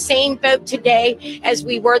are in the same boat today as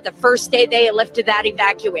we were the first day they lifted that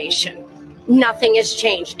evacuation. Nothing has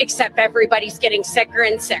changed except everybody's getting sicker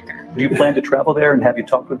and sicker. Do you plan to travel there, and have you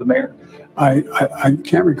talked with the mayor? I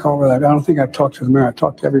can't recall whether I don't think I've talked to the mayor. I've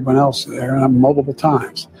talked to everyone else there, and multiple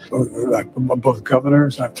times. Both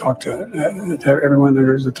governors. I've talked to everyone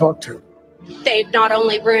there is to talk to. They've not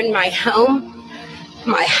only ruined my home,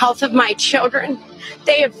 my health of my children,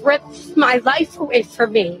 they have ripped my life away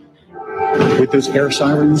from me. With those air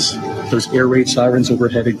sirens, those air raid sirens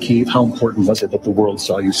overhead at Kyiv, how important was it that the world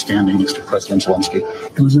saw you standing next to President Zelensky?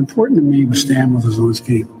 It was important to me to stand with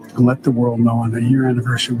Zelensky and let the world know on the year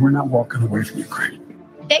anniversary we're not walking away from Ukraine.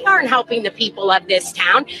 They aren't helping the people of this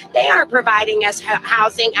town. They aren't providing us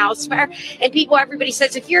housing elsewhere. And everybody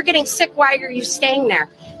says, if you're getting sick, why are you staying there?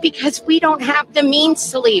 Because we don't have the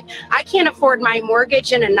means to leave. I can't afford my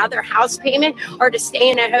mortgage and another house payment or to stay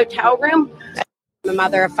in a hotel room. I'm a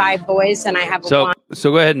mother of 5 boys, and I have So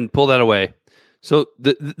go ahead and pull that away. So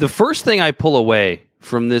the first thing I pull away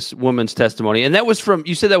from this woman's testimony, and that was from,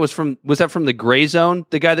 you said that was that from the Gray Zone,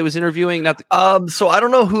 the guy that was interviewing? Not the, So I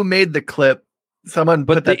don't know who made the clip. Someone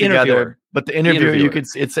put that together. But the interviewer, you could,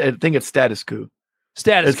 I think it's Status Coup.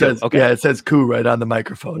 Status Coup. Okay. Yeah, it says coup right on the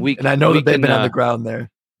microphone. And I know that they've been on the ground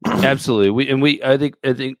there. Absolutely.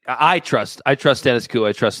 I trust Status Coup.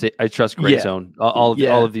 I trust Gray Zone. All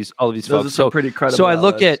of these Those folks. So pretty credible. So I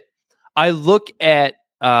look at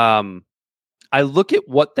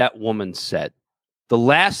what that woman said. The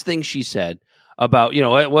last thing she said about,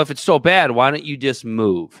 well, if it's so bad, why don't you just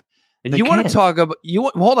move? And you want to talk about you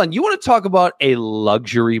want to talk about a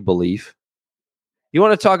luxury belief? You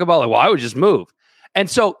want to talk about I would just move. And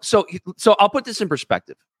so I'll put this in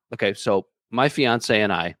perspective. Okay, so my fiance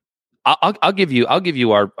and I'll give you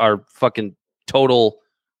our fucking total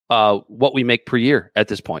what we make per year at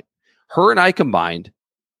this point. Her and I combined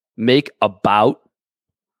make about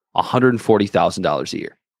 $140,000 a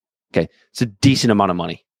year. Okay, it's a decent amount of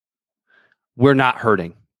money. We're not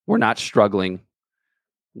hurting. We're not struggling.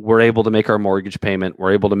 We're able to make our mortgage payment.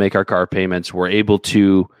 We're able to make our car payments. We're able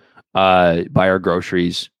to buy our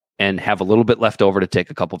groceries and have a little bit left over to take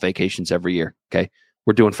a couple vacations every year. Okay,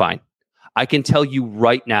 we're doing fine. I can tell you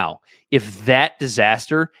right now, if that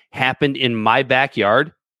disaster happened in my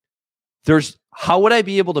backyard, how would I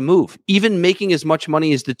be able to move? Even making as much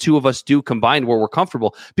money as the two of us do combined where we're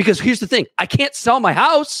comfortable. Because here's the thing, I can't sell my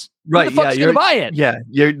house. Right. Who the fuck's gonna buy it? Yeah.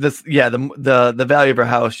 The value of our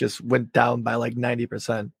house just went down by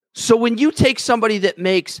 90%. So when you take somebody that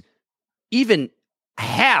makes even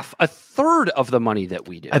a third of the money that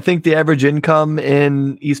we do. I think the average income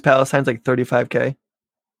in East Palestine is $35,000.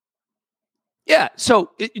 Yeah.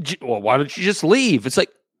 So why don't you just leave? It's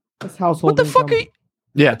like, That's household what the fuck income.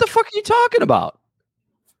 are you? What the fuck are you talking about?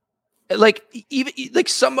 Even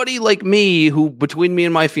somebody like me, who between me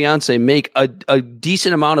and my fiance make a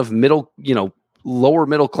decent amount of lower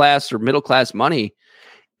middle class or middle class money.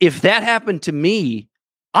 If that happened to me,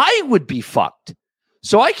 I would be fucked.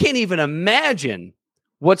 So I can't even imagine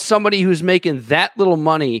what somebody who's making that little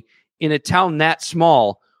money in a town that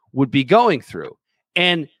small would be going through.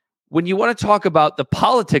 And when you want to talk about the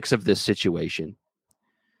politics of this situation,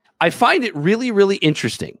 I find it really, really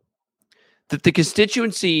interesting that the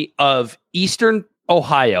constituency of Eastern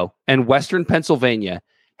Ohio and Western Pennsylvania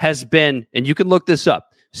has been, and you can look this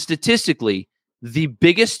up, statistically, the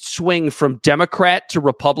biggest swing from Democrat to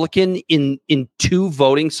Republican in 2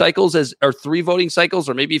 voting cycles, or 3 voting cycles,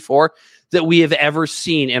 or maybe 4, that we have ever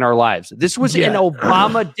seen in our lives. This was an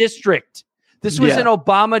Obama district. This was an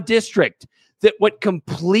Obama district that would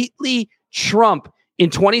completely trump in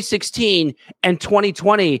 2016 and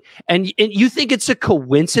 2020, and you think it's a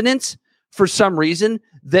coincidence for some reason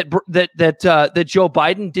that Joe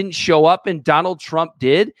Biden didn't show up and Donald Trump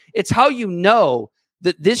did? It's how you know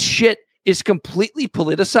that this shit is completely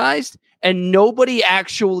politicized and nobody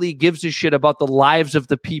actually gives a shit about the lives of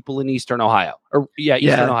the people in Eastern Ohio.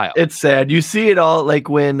 Eastern Ohio. It's sad. You see it all like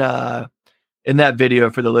when in that video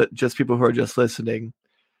for the just people who are just listening.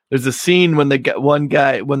 There's a scene when when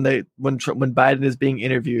Biden is being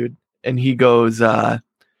interviewed and he goes,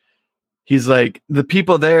 he's like, the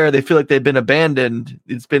people there, they feel like they've been abandoned.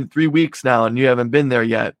 It's been 3 weeks now and you haven't been there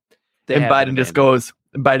yet. And Biden just goes,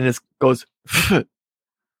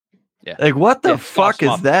 yeah. Like, what the fuck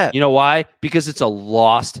is that? You know why? Because it's a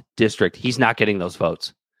lost district. He's not getting those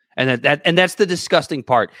votes. And that's the disgusting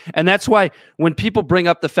part. And that's why when people bring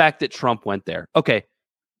up the fact that Trump went there, okay,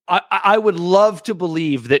 I would love to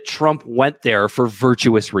believe that Trump went there for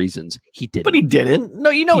virtuous reasons. He didn't. But he didn't. No,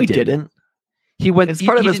 he didn't. He went. It's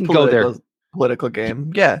part of his political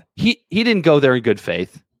game. Yeah. He didn't go there in good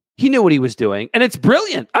faith. He knew what he was doing, and it's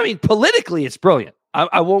brilliant. I mean, politically, it's brilliant.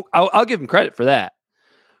 I'll give him credit for that.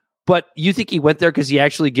 But you think he went there because he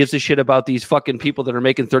actually gives a shit about these fucking people that are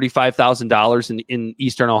making $35,000 in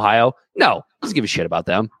Eastern Ohio? No, doesn't give a shit about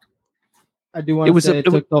them. I do want to say it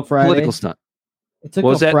took till Friday. Political stunt. It took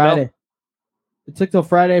till Friday. It took till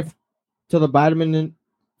Friday for the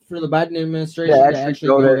Biden administration to actually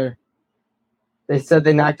go there. They said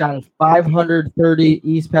they knocked on 530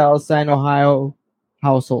 East Palestine, Ohio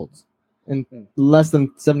households in less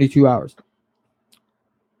than 72 hours.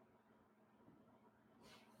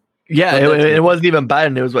 Yeah, it wasn't even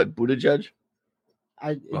Biden. It was what, Buttigieg?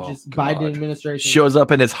 Biden administration. Shows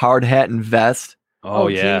up in his hard hat and vest. Oh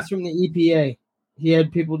yeah. Teams from the EPA. He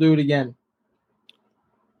had people do it again.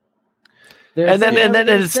 And then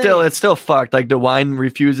it's still fucked. Like DeWine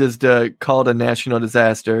refuses to call it a national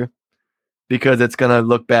disaster because it's gonna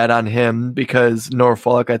look bad on him. Because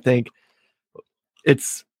Norfolk, I think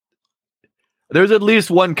there's at least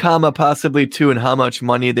 1 comma, possibly 2, in how much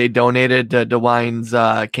money they donated to DeWine's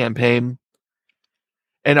campaign.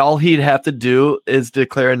 And all he'd have to do is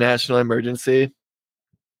declare a national emergency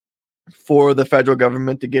for the federal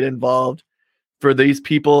government to get involved for these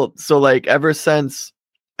people. So like ever since,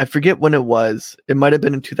 I forget when it was, it might have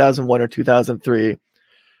been in 2001 or 2003,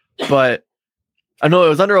 but I know it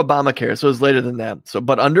was under Obamacare. So it was later than that.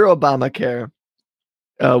 But under Obamacare,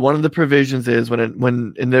 one of the provisions is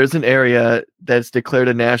when there's an area that's declared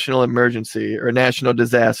a national emergency or a national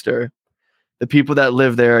disaster, the people that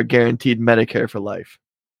live there are guaranteed Medicare for life.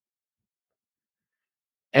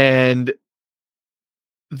 And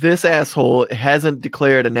this asshole hasn't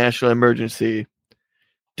declared a national emergency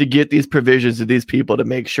to get these provisions to these people to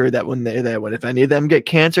make sure that when if any of them get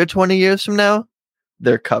cancer 20 years from now,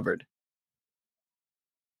 they're covered.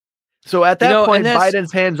 So at that point,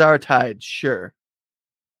 Biden's hands are tied, sure.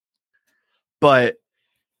 But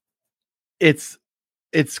it's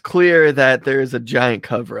clear that there's a giant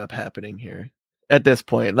cover-up happening here at this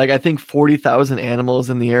point. Like I think 40,000 animals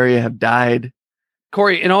in the area have died.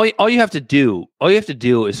 Corey, and all you have to do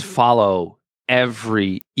is follow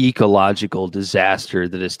every ecological disaster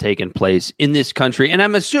that has taken place in this country. And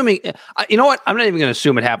I'm assuming, you know what? I'm not even going to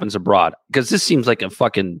assume it happens abroad because this seems like a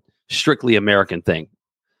fucking strictly American thing.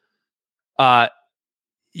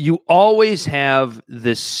 You always have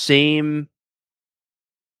the same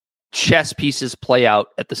chess pieces play out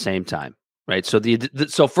at the same time, right? So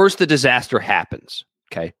so first the disaster happens,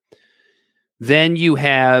 okay? Then you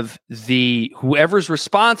have whoever's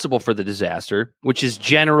responsible for the disaster, which is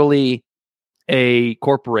generally a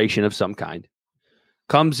corporation of some kind,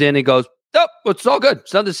 comes in and goes, "Oh, it's all good.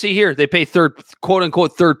 It's nothing to see here." They pay quote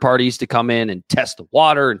unquote third parties to come in and test the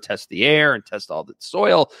water and test the air and test all the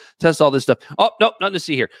soil, test all this stuff. Oh, nope, nothing to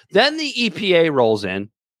see here. Then the EPA rolls in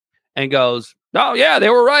and goes, "Oh yeah, they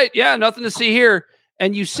were right. Yeah, nothing to see here."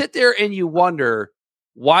 And you sit there and you wonder,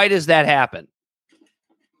 why does that happen?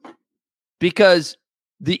 Because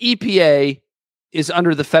the EPA is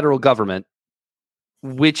under the federal government,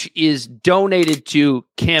 which is donated to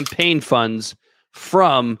campaign funds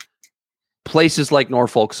from places like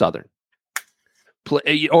Norfolk Southern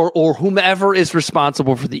or whomever is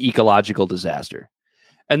responsible for the ecological disaster.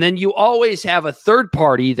 And then you always have a third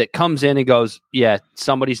party that comes in and goes, "Yeah,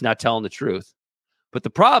 somebody's not telling the truth." But the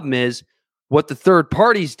problem is what the third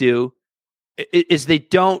parties do is they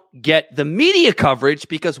don't get the media coverage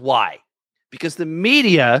because why? Because the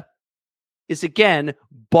media is, again,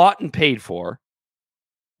 bought and paid for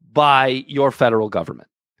by your federal government.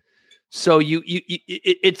 So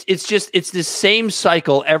it's this same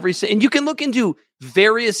cycle and you can look into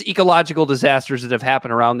various ecological disasters that have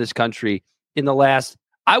happened around this country in the last,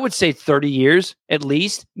 I would say 30 years at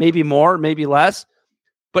least, maybe more, maybe less.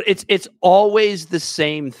 But it's always the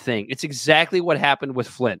same thing. It's exactly what happened with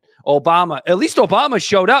Flint. At least Obama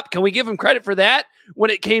showed up. Can we give him credit for that? When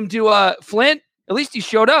it came to Flint, at least he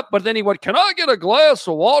showed up. But then he went, "Can I get a glass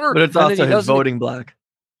of water?" But it's also his voting block.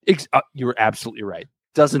 You're absolutely right.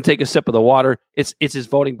 Doesn't take a sip of the water. It's his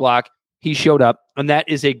voting block. He showed up. And that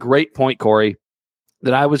is a great point, Corey,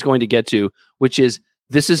 that I was going to get to, which is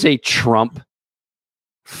this is a Trump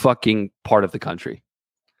fucking part of the country.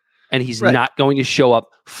 And he's not going to show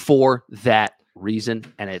up for that reason.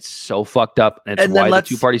 And it's so fucked up. And it's why the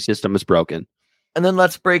two-party system is broken. And then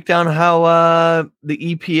let's break down how the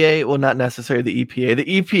EPA, well, not necessarily the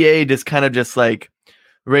EPA just kind of just like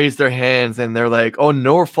raised their hands and they're like, oh,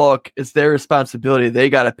 Norfolk, it's their responsibility. They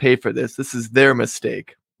got to pay for this. This is their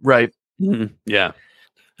mistake. Right. Mm-hmm. Yeah.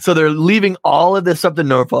 So they're leaving all of this up to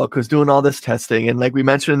Norfolk, who's doing all this testing. And like we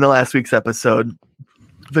mentioned in the last week's episode,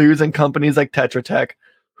 they're using companies like Tetra Tech,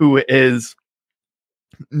 who is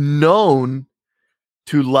known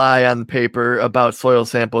to lie on paper about soil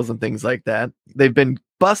samples and things like that. They've been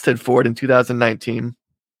busted for it in 2019.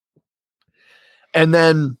 And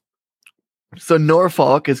then, so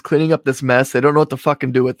Norfolk is cleaning up this mess. They don't know what to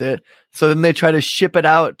fucking do with it. So then they try to ship it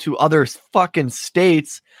out to other fucking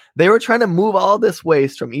states. They were trying to move all this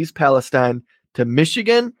waste from East Palestine to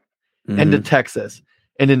Michigan and to Texas.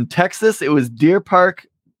 And in Texas, it was Deer Park,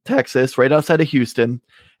 Texas, right outside of Houston.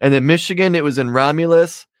 And in Michigan, it was in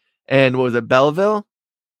Romulus and what was it, Belleville?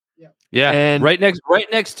 Yeah, and right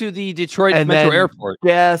next to the Detroit Metro Airport.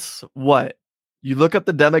 Guess what? You look up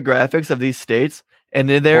the demographics of these states, and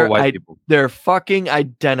they're fucking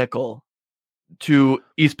identical to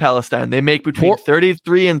East Palestine. They make between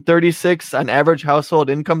 33 and 36 on average household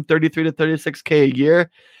income, 33 to 36K a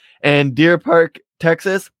year. And Deer Park,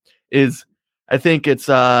 Texas is, I think it's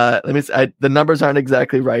the numbers aren't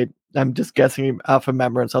exactly right. I'm just guessing off of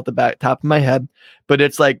memory, off the top of my head, but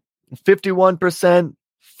it's like 51%,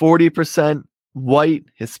 40% white,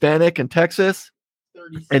 Hispanic in Texas,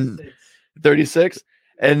 36.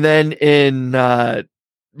 And then in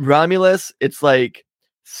Romulus, it's like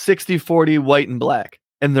 60-40 white and black,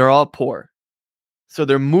 and they're all poor. So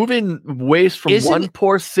they're moving waste from one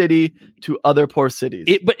poor city to other poor cities.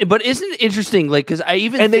 But isn't it interesting? Like, because they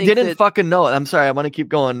didn't fucking know it. I'm sorry, I want to keep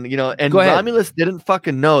going. And Romulus didn't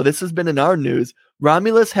fucking know. This has been in our news.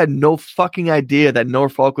 Romulus had no fucking idea that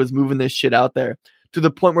Norfolk was moving this shit out there, to the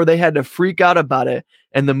point where they had to freak out about it,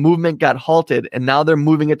 and the movement got halted. And now they're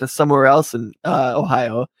moving it to somewhere else in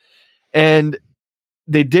Ohio, and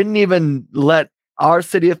they didn't even let our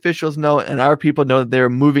city officials know and our people know that they were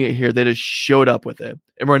moving it here. They just showed up with it.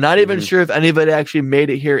 And we're not even sure if anybody actually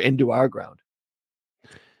made it here into our ground.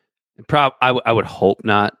 I would hope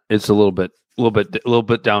not. It's a little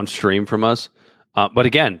bit downstream from us. But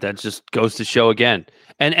again, that just goes to show again.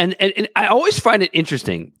 And I always find it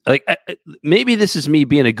interesting. Like maybe this is me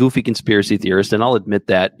being a goofy conspiracy theorist, and I'll admit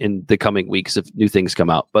that in the coming weeks if new things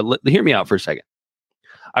come out. But hear me out for a second.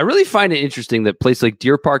 I really find it interesting that a place like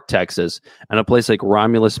Deer Park, Texas, and a place like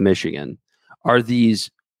Romulus, Michigan, are these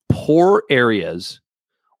poor areas,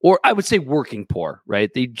 or I would say working poor, right?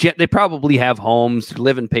 They probably have homes,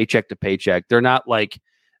 living paycheck to paycheck. They're not like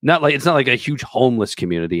it's not like a huge homeless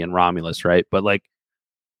community in Romulus, right? But like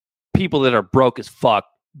people that are broke as fuck,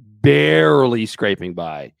 barely scraping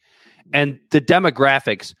by, and the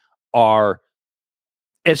demographics are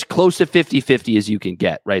as close to 50-50 as you can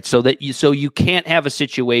get, right? So you can't have a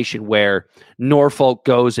situation where Norfolk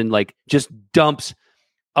goes and like just dumps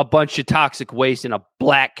a bunch of toxic waste in a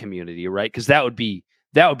black community, right? Because that would be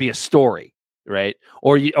a story, right?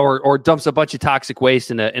 Or dumps a bunch of toxic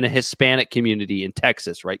waste in a Hispanic community in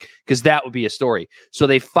Texas, right? Because that would be a story. So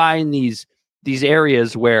they find these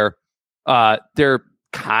areas where they're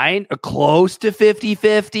kind of close to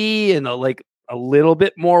 50-50 and like a little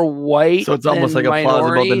bit more white. So it's almost like a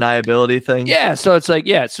plausible deniability thing. Yeah. So it's like,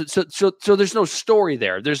 yeah. So there's no story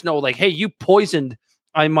there. There's no like, hey, you poisoned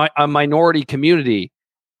a minority community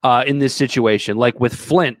in this situation, like with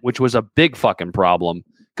Flint, which was a big fucking problem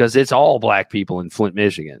because it's all black people in Flint,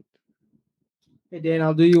 Michigan. Hey, Dan,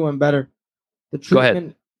 I'll do you one better. The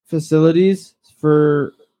treatment facilities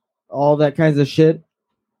for all that kinds of shit,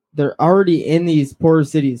 they're already in these poor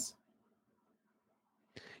cities.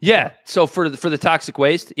 Yeah. So for the toxic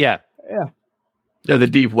waste, yeah. The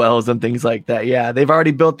deep wells and things like that. Yeah, they've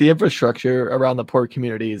already built the infrastructure around the poor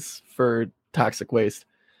communities for toxic waste.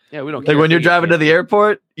 Yeah, we don't like when you're driving to the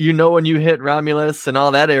airport, when you hit Romulus and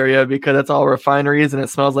all that area because it's all refineries and it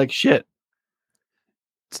smells like shit.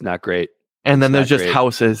 It's not great. And then there's just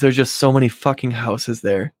houses. There's just so many fucking houses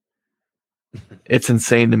there. It's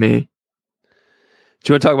insane to me.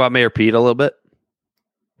 Do you want to talk about Mayor Pete a little bit?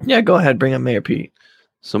 Yeah, go ahead. Bring up Mayor Pete.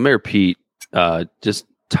 So Mayor Pete, just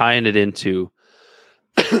tying it into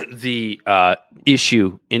the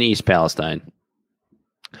issue in East Palestine.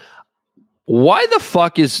 Why the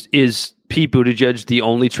fuck is Pete Buttigieg the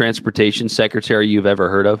only transportation secretary you've ever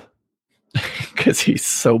heard of? Because he's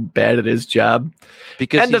so bad at his job.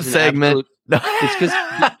 Because end of segment.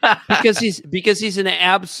 It's because he's an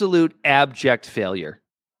absolute abject failure.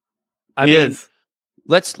 I mean,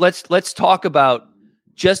 let's talk about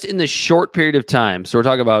just in the short period of time. So we're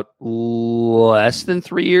talking about less than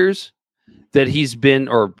 3 years that he's been,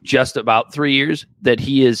 or just about 3 years that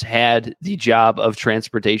he has had the job of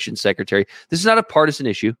transportation secretary. This is not a partisan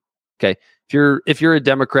issue. Okay. If you're a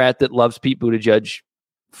Democrat that loves Pete Buttigieg,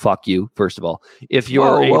 fuck you. First of all, if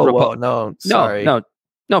you're no,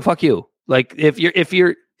 fuck you. Like if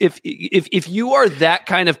you are that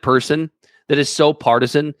kind of person that is so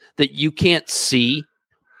partisan that you can't see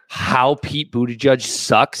how Pete Buttigieg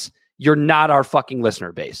sucks, you're not our fucking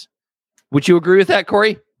listener base. Would you agree with that,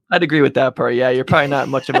 Corey? I'd agree with that part. Yeah, you're probably not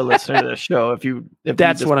much of a listener to the show if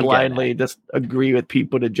that's you just what I'm blindly just agree with Pete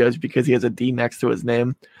Buttigieg because he has a D next to his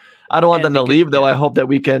name. I don't want them to leave, though. I hope that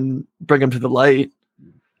we can bring him to the light.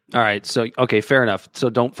 All right. So, okay, fair enough. So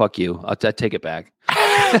don't fuck you. I'll take it back.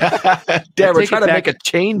 Dad, we're trying to make a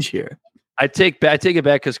change here. I take it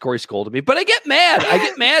back because Corey scolded me, but I get mad. I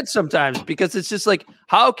get mad sometimes because it's just like,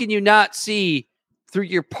 how can you not see through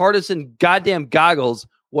your partisan goddamn goggles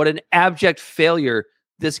what an abject failure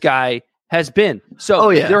this guy has been? So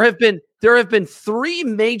there have been 3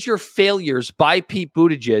 major failures by Pete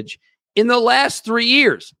Buttigieg in the last 3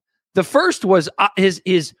 years. The first was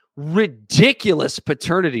his ridiculous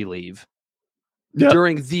paternity leave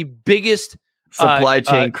during the biggest supply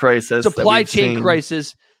chain crisis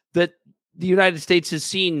that the United States has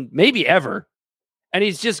seen maybe ever. And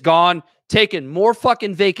he's just gone, taken more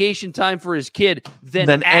fucking vacation time for his kid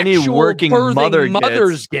than any working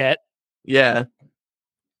mothers get. Yeah.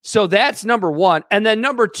 So that's number one. And then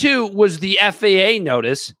number 2 was the FAA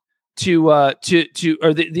notice or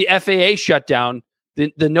the FAA shutdown,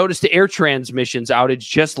 the notice to air transmissions outage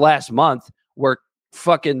just last month, where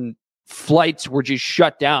fucking flights were just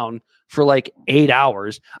shut down for like 8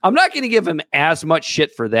 hours. I'm not going to give him as much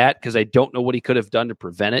shit for that because I don't know what he could have done to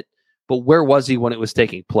prevent it. But where was he when it was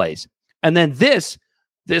taking place? And then this.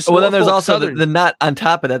 Well, then there's also the not on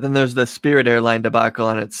top of that. Then there's the Spirit Airline debacle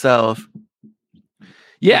on itself.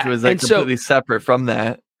 Yeah, which was like completely separate from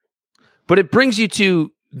that. But it brings you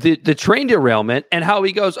to the train derailment and how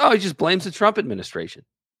he goes, he just blames the Trump administration.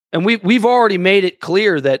 And we've already made it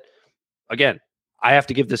clear that, again, I have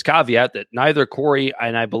to give this caveat that neither Corey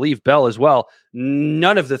and I believe Bell as well,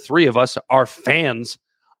 none of the 3 of us are fans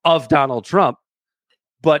of Donald Trump,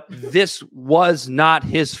 but this was not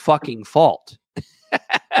his fucking fault.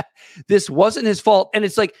 This wasn't his fault. And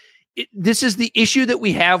it's like, this is the issue that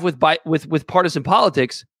we have with partisan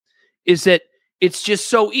politics, is that it's just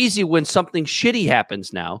so easy when something shitty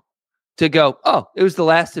happens now to go, it was the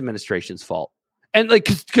last administration's fault. And like,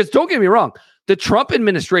 because don't get me wrong, the Trump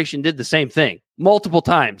administration did the same thing multiple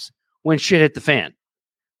times when shit hit the fan.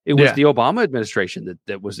 It was the Obama administration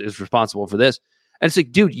that is responsible for this. And it's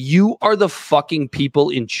like, dude, you are the fucking people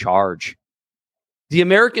in charge. The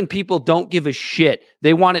American people don't give a shit.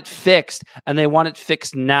 They want it fixed, and they want it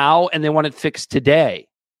fixed now, and they want it fixed today.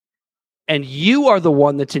 And you are the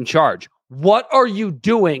one that's in charge. What are you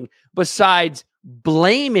doing besides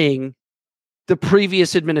blaming the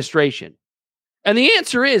previous administration? And the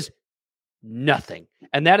answer is nothing.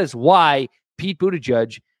 And that is why Pete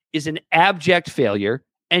Buttigieg is an abject failure.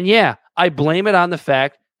 And yeah, I blame it on the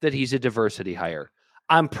fact that he's a diversity hire.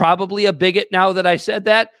 I'm probably a bigot now that I said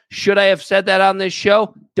that. Should I have said that on this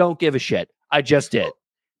show? Don't give a shit. I just did.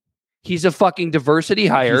 He's a fucking diversity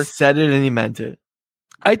hire. He said it and he meant it.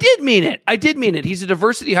 I did mean it. He's a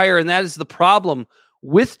diversity hire, and that is the problem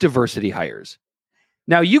with diversity hires.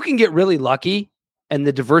 Now, you can get really lucky, and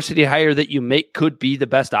the diversity hire that you make could be the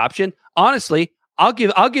best option. Honestly, I'll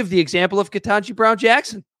give the example of Ketanji Brown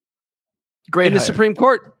Jackson. Great in the Supreme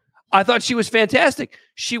Court. I thought she was fantastic.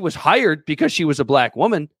 She was hired because she was a black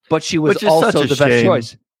woman, but she was also the best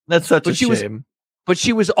choice. That's such a shame. But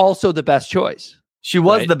she was also the best choice. She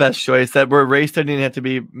was the best choice. That where race didn't have to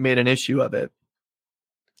be made an issue of it.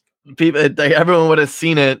 People, everyone would have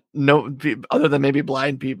seen it. No, other than maybe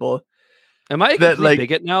blind people. Am I a complete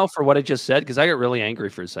bigot now for what I just said? Because I got really angry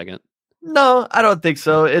for a second. No, I don't think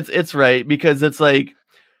so. It's right, because it's like,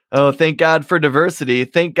 oh, thank God for diversity.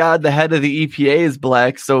 Thank God the head of the EPA is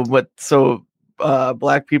black. So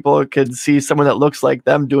black people could see someone that looks like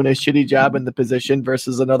them doing a shitty job in the position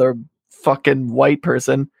versus another fucking white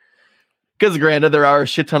person. Because granted, there are a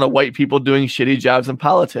shit ton of white people doing shitty jobs in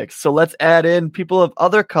politics. So let's add in people of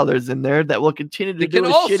other colors in there that will continue to do a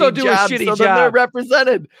shitty job. Then they're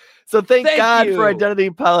represented. So thank God for identity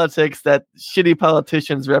politics that shitty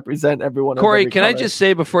politicians represent everyone. Corey, can I just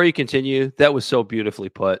say before you continue, that was so beautifully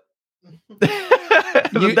put.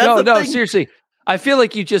 No, seriously. I feel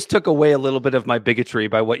like you just took away a little bit of my bigotry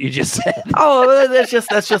by what you just said. Oh, that's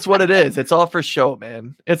just what it is. It's all for show,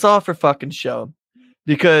 man. It's all for fucking show.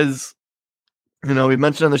 Because, you know, we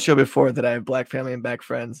mentioned on the show before that I have black family and black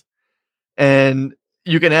friends. And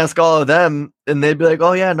you can ask all of them and they'd be like,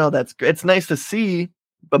 oh yeah, no, that's great. It's nice to see,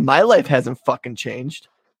 but my life hasn't fucking changed.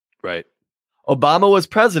 Right. Obama was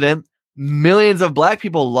president. Millions of black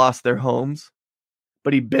people lost their homes,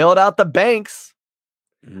 but he bailed out the banks.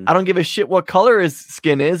 I don't give a shit what color his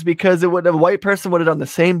skin is because a white person would have done the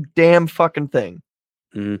same damn fucking thing.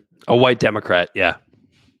 A white Democrat. Yeah.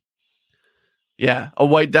 Yeah. A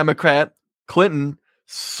white Democrat. Clinton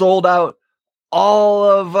sold out all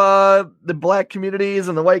of the black communities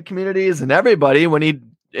and the white communities and everybody when he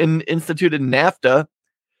instituted NAFTA.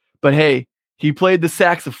 But hey, he played the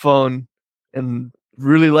saxophone and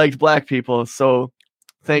really liked black people. So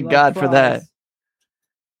thank God for that.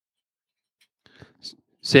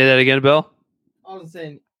 Say that again, Bill. I was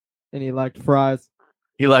saying, and he liked fries.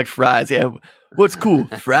 He liked fries. Yeah. What's cool?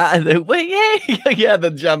 Fries. Wait, yeah.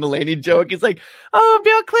 The John Mulaney joke. He's like, oh,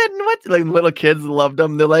 Bill Clinton. What? Like little kids loved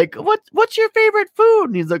him. They're like, what's your favorite food?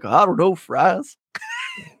 And he's like, I don't know, fries.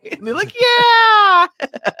 And they're like, yeah.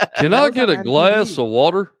 Can I get a glass of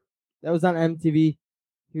water? That was on MTV.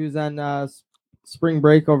 He was on spring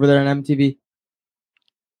break over there on MTV.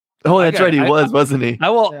 Oh, that's right. He wasn't he?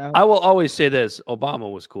 I will always say this.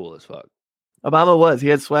 Obama was cool as fuck. Obama was. He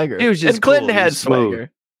had swagger. He was just and Clinton cool. had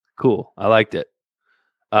swagger. Cool. I liked it.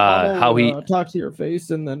 How he talk to your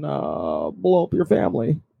face and then blow up your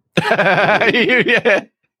family. Yeah.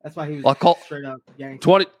 That's why he was I'll call straight up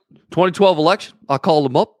gangster. 2012 election. I called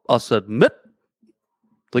him up. I said, Mitt,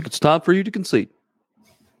 think it's time for you to concede.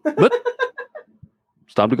 Mitt,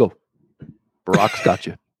 it's time to go. Barack's got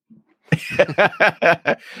you.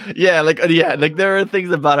 like there are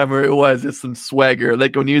things about him where it was just some swagger.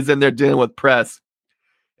 Like when he was in there dealing with press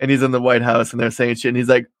and he's in the White House and they're saying shit and he's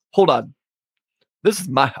like, hold on, this is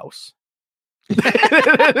my house. And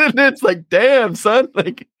it's like, damn, son.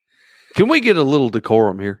 Like, can we get a little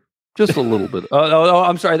decorum here? Just a little bit. Oh,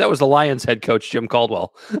 I'm sorry. That was the Lions head coach, Jim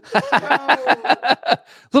Caldwell.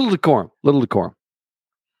 Little decorum.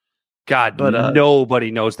 God, but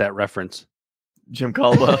nobody knows that reference. Jim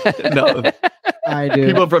Caldwell. No, I do.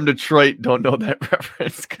 People from Detroit don't know that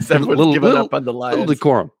reference because everyone's given up on the Lions. Little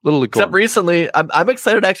decorum. Except recently, I'm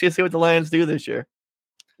excited actually to see what the Lions do this year.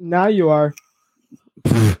 Now you are.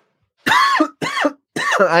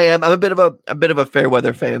 I am. I'm a bit of a fair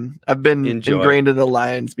weather fan. I've been ingrained in the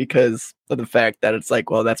Lions because of the fact that it's like,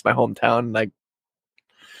 well, that's my hometown. Like,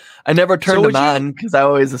 I never turned them on because I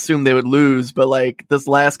always assumed they would lose. But like this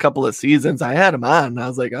last couple of seasons, I had them on. And I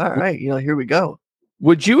was like, all right, here we go.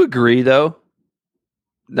 Would you agree though?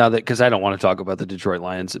 Now that because I don't want to talk about the Detroit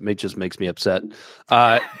Lions, it just makes me upset.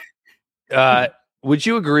 Would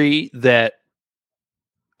you agree that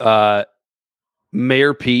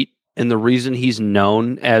Mayor Pete and the reason he's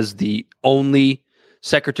known as the only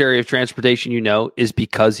Secretary of Transportation is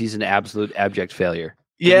because he's an absolute abject failure?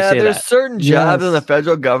 Yeah, there's certain jobs in the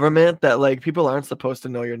federal government that like people aren't supposed to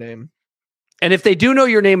know your name. And if they do know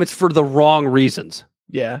your name, it's for the wrong reasons.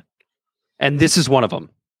 Yeah. And this is one of them.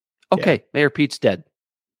 Okay, yeah. Mayor Pete's dead.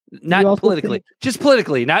 Not politically, just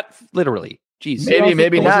politically, not literally. Jeez.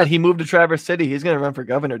 Maybe not. He moved to Traverse City. He's going to run for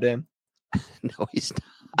governor, Dan. No, he's not.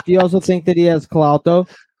 Do you also think that he has clout, though,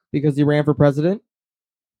 because he ran for president?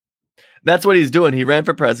 That's what he's doing. He ran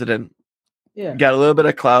for president. Yeah. Got a little bit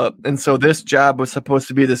of clout. And so this job was supposed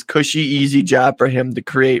to be this cushy, easy job for him to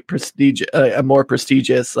create prestige, a more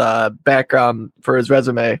prestigious background for his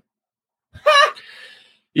resume.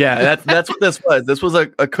 Yeah, that's what this was. This was a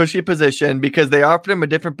cushy position because they offered him a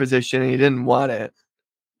different position and he didn't want it.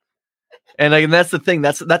 And that's the thing.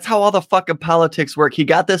 That's how all the fucking politics work. He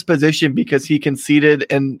got this position because he conceded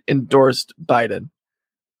and endorsed Biden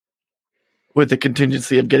with the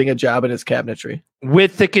contingency of getting a job in his cabinetry.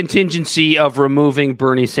 With the contingency of removing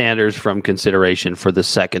Bernie Sanders from consideration for the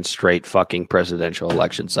second straight fucking presidential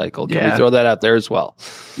election cycle. Can we throw that out there as well?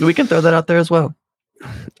 We can throw that out there as well.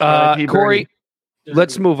 Corey,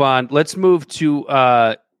 let's move on. Let's move to,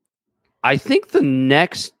 I think the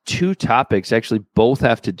next two topics actually both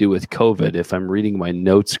have to do with COVID, if I'm reading my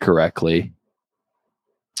notes correctly.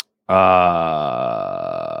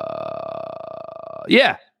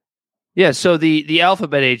 Yeah. So the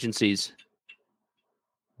alphabet agencies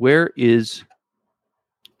Where is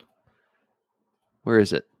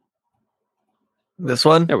it? This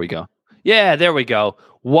one? There we go. Yeah, there we go.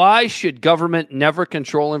 Why should government never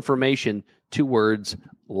control information? 2 words,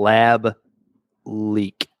 lab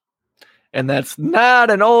leak. And that's not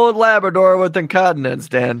an old Labrador with incontinence,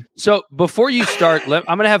 Dan. So before you start,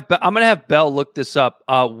 I'm gonna have Bell look this up.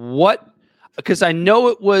 Because I know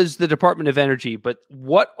it was the Department of Energy, but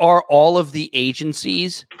what are all of the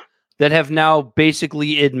agencies that have now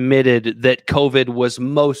basically admitted that COVID was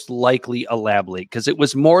most likely a lab leak? Because it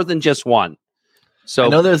was more than just one. So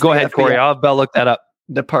go ahead, Corey. I'll have Bell look that up.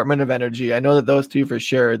 Department of Energy. I know that those 2 for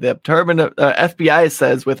sure. The Department of FBI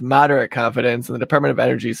says with moderate confidence, and the Department of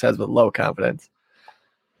Energy says with low confidence.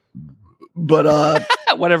 But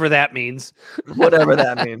whatever that means. Whatever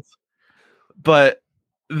that means. But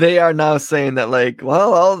they are now saying that, like,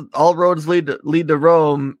 well, all roads lead to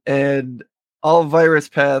Rome, and all virus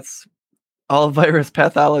pathology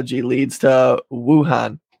leads to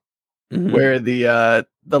Wuhan, where the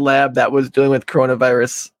lab that was dealing with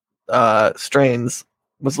coronavirus strains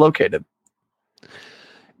was located.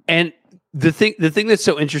 And the thing that's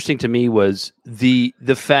so interesting to me was the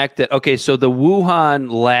fact that, okay, so the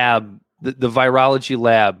Wuhan lab, the virology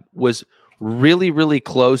lab, was really, really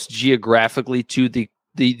close geographically to the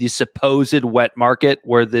supposed wet market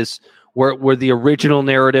where the original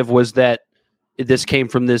narrative was that this came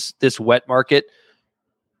from this wet market.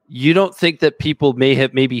 You don't think that people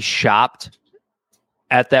maybe shopped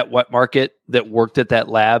at that wet market that worked at that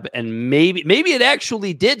lab, and maybe it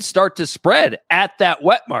actually did start to spread at that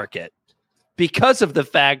wet market because of the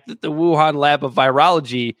fact that the Wuhan lab of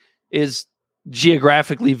virology is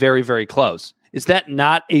geographically very, very close? Is that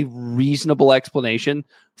not a reasonable explanation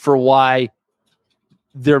for why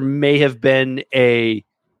there may have been a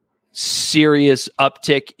serious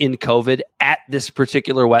uptick in COVID at this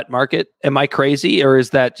particular wet market? Am I crazy, or is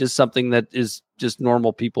that just something that is just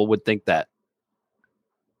normal people would think that?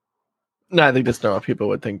 No, I think just normal people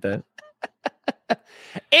would think that.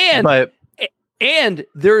 And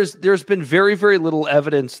there's been very, very little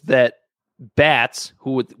evidence that bats,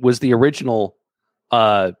 who was the original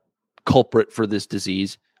culprit for this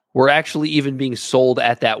disease, were actually even being sold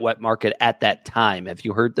at that wet market at that time. Have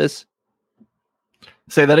you heard this?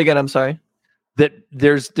 Say that again. I'm sorry. That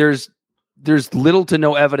there's little to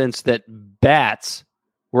no evidence that bats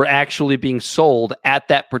were actually being sold at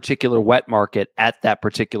that particular wet market at that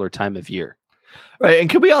particular time of year. Right. And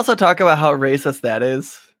can we also talk about how racist that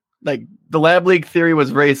is? Like, the lab leak theory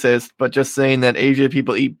was racist, but just saying that Asian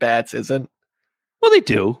people eat bats isn't. Well, they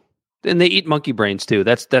do. And they eat monkey brains too.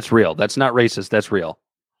 That's real. That's not racist. That's real.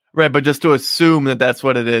 Right. But just to assume that that's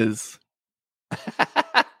what it is.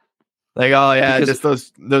 Like, oh yeah, because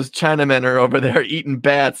just those Chinamen are over there eating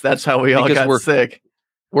bats. That's how we all got sick.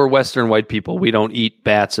 We're Western white people. We don't eat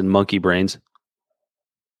bats and monkey brains.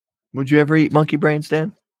 Would you ever eat monkey brains,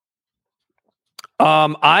 Dan?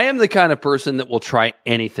 I am the kind of person that will try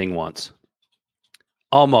anything once.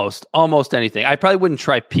 Almost anything. I probably wouldn't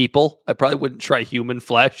try people. I probably wouldn't try human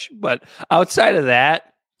flesh. But outside of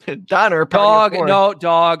that, Donner, dog. No,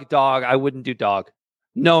 dog. I wouldn't do dog.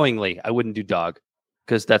 Knowingly, I wouldn't do dog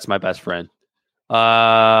because that's my best friend.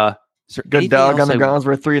 Good dog on the ground's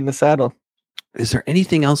worth 3 in the saddle. Is there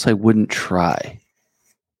anything else I wouldn't try?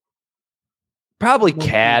 Probably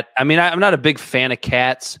cat. I mean, I'm not a big fan of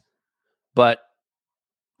cats, but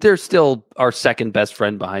they're still our second best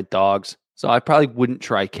friend behind dogs. So I probably wouldn't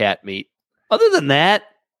try cat meat. Other than that,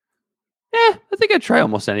 I think I'd try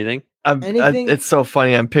almost anything. It's so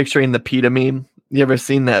funny. I'm picturing the PETA meme. You ever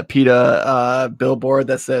seen that PETA billboard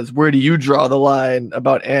that says, "Where do you draw the line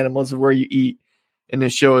about animals of where you eat?" And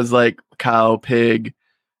it shows like cow, pig,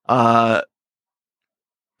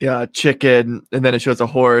 chicken, and then it shows a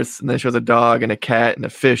horse, and then it shows a dog and a cat and a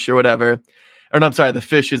fish or whatever. Or no, I'm sorry, the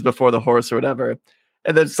fish is before the horse or whatever.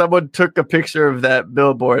 And then someone took a picture of that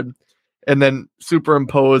billboard and then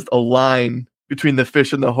superimposed a line between the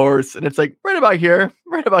fish and the horse. And it's like, right about here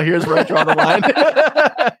is where I draw the line.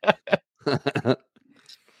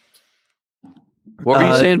 What were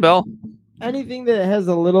you saying, Bell? Anything that has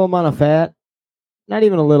a little amount of fat, not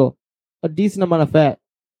even a little, a decent amount of fat,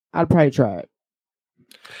 I'd probably try it.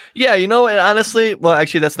 Yeah, and honestly, well,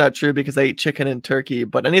 actually, that's not true because I eat chicken and turkey,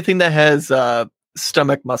 but anything that has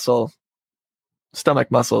stomach muscles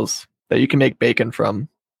that you can make bacon from.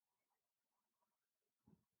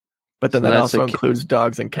 But then that also includes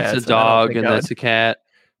dogs and cats. It's a dog and that's a cat.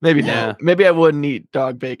 Maybe not. Maybe I wouldn't eat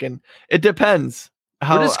dog bacon. It depends.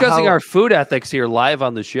 We're discussing our food ethics here live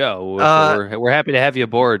on the show. We're happy to have you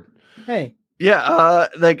aboard. Hey. Yeah.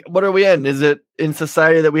 Like, what are we in? Is it in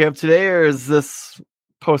society that we have today, or is this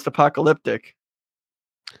post-apocalyptic?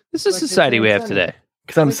 This is society we have today.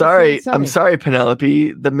 Because I'm sorry,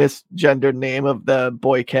 Penelope, the misgendered name of the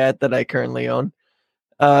boy cat that I currently own.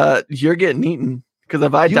 You're getting eaten. Because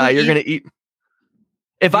if I die, you're gonna eat.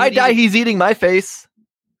 If I die, he's eating my face.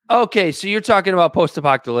 Okay, so you're talking about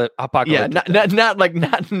post-apocalyptic. Yeah, not like I'm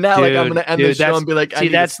gonna end the show and be like, see,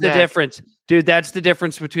 that's the difference, dude. That's the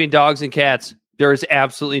difference between dogs and cats. There is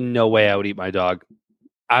absolutely no way I would eat my dog.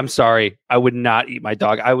 I'm sorry, I would not eat my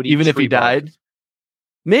dog. I would eat even if he died.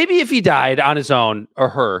 Maybe if he died on his own or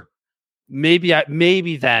her,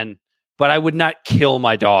 maybe then. But I would not kill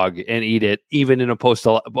my dog and eat it, even in a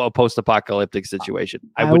post-apocalyptic situation.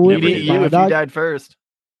 I would eat you if you died first.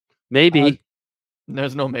 Maybe.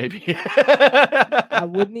 There's no maybe. I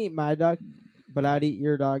wouldn't eat my dog, but I'd eat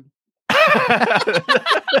your dog.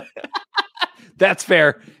 That's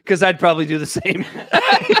fair, because I'd probably do the same.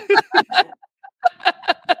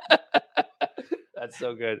 That's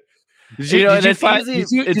so good.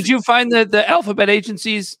 Did you find the alphabet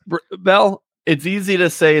agencies, Bell? It's easy to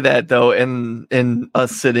say that, though, in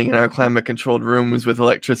us sitting in our climate-controlled rooms with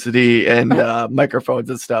electricity and microphones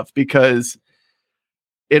and stuff, because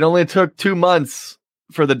it only took 2 months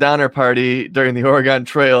for the Donner Party during the Oregon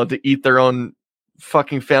Trail to eat their own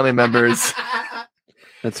fucking family members.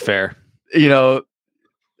 That's fair. You know,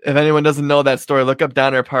 if anyone doesn't know that story, look up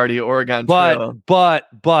Donner Party, Oregon Trail. But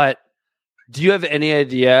do you have any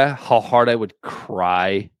idea how hard I would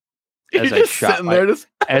cry as I shot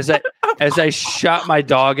as I shot my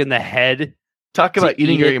dog in the head? Talk about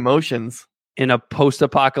eating your emotions in a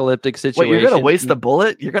post-apocalyptic situation. Wait, you're gonna waste a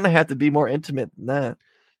bullet? You're gonna have to be more intimate than that.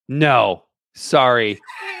 No, sorry.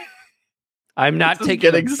 I'm not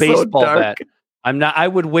taking a baseball bat. I'm not. I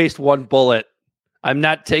would waste one bullet. I'm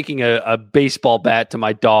not taking a baseball bat to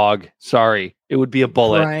my dog. Sorry, it would be a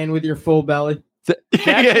bullet. Crying with your full belly.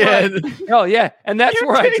 Oh yeah, and that's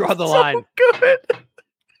where I draw the line. Good.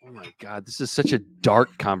 Oh my god, this is such a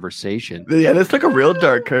dark conversation. Yeah, this took a real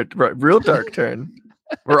dark turn.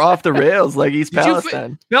 We're off the rails like East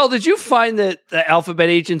Palestine. Mel, did you find that the alphabet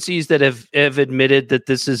agencies that have admitted that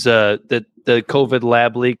this is that the COVID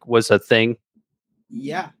lab leak was a thing?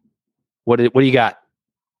 Yeah. What do you got?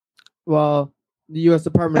 Well, the U.S.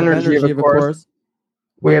 Department of Energy, of course.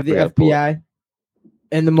 We have the FBI,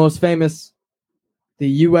 and the most famous, the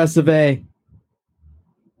U.S. of A.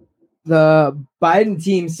 The Biden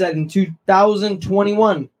team said in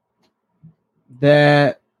 2021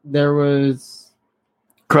 that there was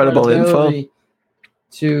credible info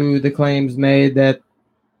to the claims made that,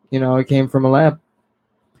 it came from a lab.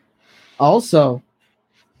 Also,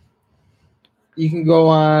 you can go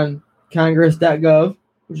on congress.gov,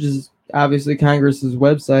 which is obviously Congress's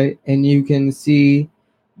website, and you can see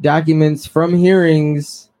documents from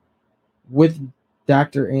hearings with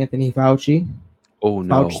Dr. Anthony Fauci. Oh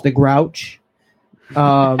no, Fauci the Grouch.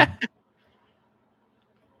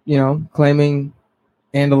 Claiming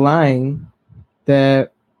and lying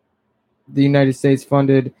that the United States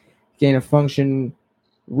funded gain-of-function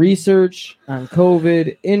research on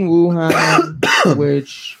COVID in Wuhan,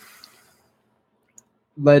 which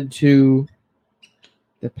led to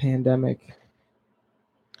the pandemic.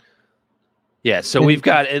 Yeah, so we've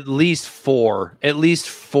got at least four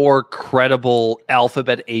credible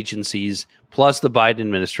alphabet agencies, plus the Biden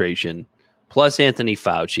administration, plus Anthony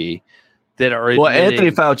Fauci, that are well.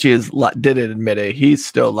 Anthony Fauci did admit it. He's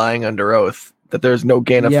still lying under oath that there's no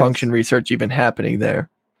gain of function research even happening there.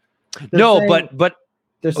 But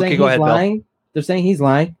they're saying he's lying. Bill. They're saying he's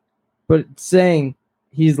lying, but saying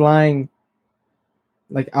he's lying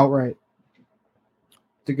like outright.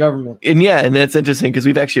 The government. And that's interesting because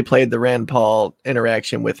we've actually played the Rand Paul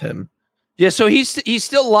interaction with him. Yeah, so he's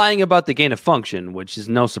still lying about the gain of function, which is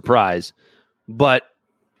no surprise. But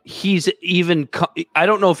he's even I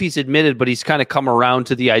don't know if he's admitted, but he's kind of come around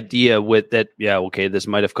to the idea with that. Yeah, okay, this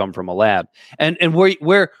might have come from a lab. And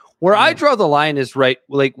where I draw the line is right,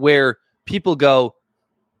 like where people go,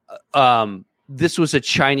 this was a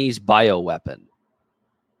Chinese bioweapon.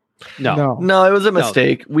 No, it was a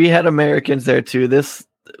mistake. We had Americans there too. This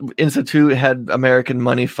institute had American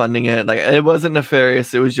money funding it. Like, it wasn't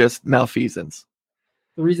nefarious. It was just malfeasance.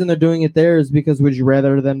 The reason they're doing it there is because would you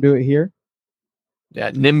rather them do it here?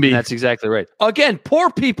 Yeah, NIMBY. That's exactly right. Again, poor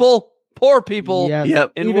people. Yes,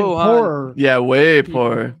 yep. In Wuhan. Poorer. Yeah, way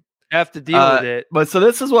poor. Have to deal with it. But so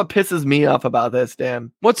this is what pisses me off about this,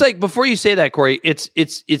 Dan. What's like before you say that, Corey? It's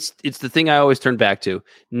the thing I always turn back to.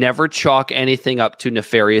 Never chalk anything up to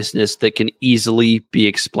nefariousness that can easily be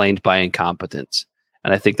explained by incompetence,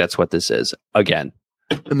 and I think that's what this is. Again,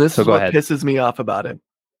 and this is what pisses me off about it.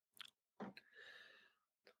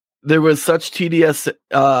 There was such tedious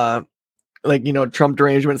like, Trump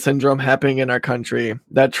derangement syndrome happening in our country,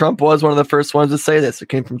 that Trump was one of the first ones to say this. It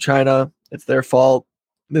came from China. It's their fault,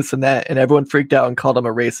 this and that. And everyone freaked out and called him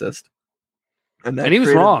a racist. And he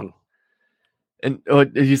was wrong. And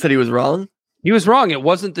you said he was wrong? He was wrong. It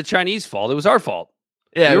wasn't the Chinese fault. It was our fault.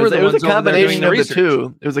 Yeah, it was a combination of the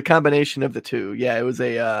two. It was a combination of the two. Yeah, it was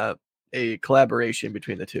a collaboration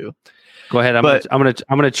between the two. Go ahead. I'm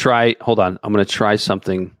gonna try. Hold on. I'm gonna try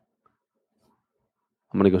something.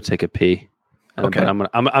 I'm gonna go take a pee. Okay.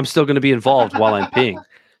 I'm still gonna be involved while I'm peeing.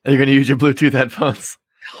 You're gonna use your Bluetooth headphones.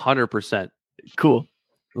 100%. Cool.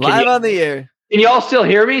 Live on the air. Can you all still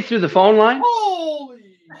hear me through the phone line?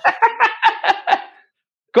 Holy!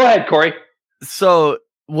 Go ahead, Corey. So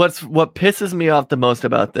what pisses me off the most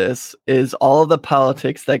about this is all of the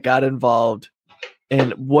politics that got involved,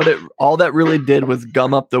 and all that really did was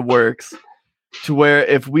gum up the works to where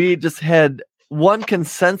if we just had one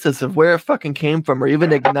consensus of where it fucking came from, or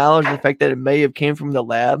even acknowledge the fact that it may have came from the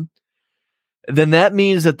lab, then that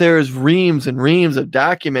means that there is reams and reams of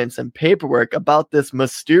documents and paperwork about this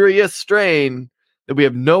mysterious strain that we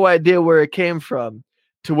have no idea where it came from,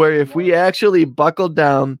 to where if we actually buckled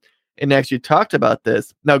down and actually talked about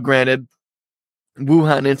this. Now, granted,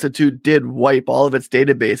 Wuhan Institute did wipe all of its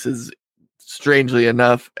databases, strangely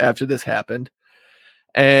enough, after this happened.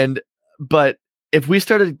 But if we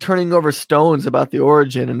started turning over stones about the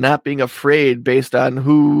origin and not being afraid based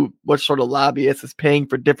on what sort of lobbyist is paying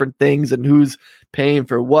for different things and who's paying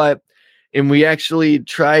for what, and we actually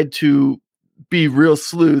tried to be real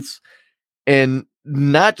sleuths and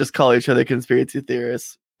not just call each other conspiracy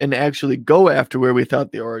theorists and actually go after where we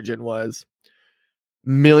thought the origin was,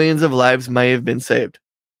 millions of lives may have been saved.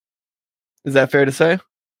 Is that fair to say?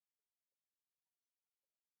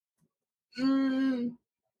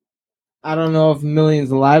 I don't know if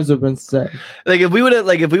millions of lives have been saved. If we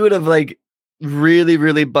would have really,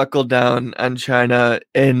 really buckled down on China,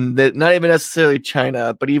 and that not even necessarily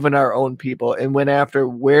China, but even our own people, and went after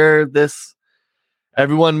where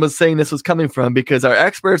everyone was saying this was coming from, because our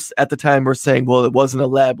experts at the time were saying, well, it wasn't a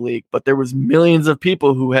lab leak, but there was millions of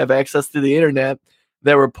people who have access to the internet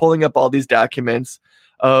that were pulling up all these documents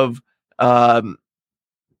of, what's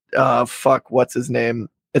his name?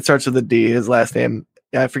 It starts with a D, his last name.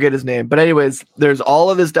 I forget his name. But anyways, there's all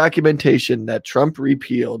of this documentation that Trump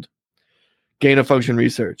repealed gain-of-function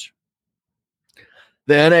research.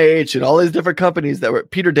 The NIH and all these different companies that were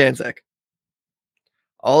Peter Daszak.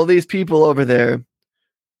 All these people over there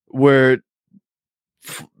were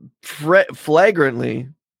flagrantly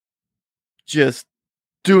just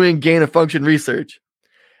doing gain-of-function research.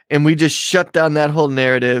 And we just shut down that whole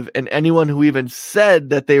narrative. And anyone who even said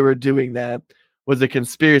that they were doing that was a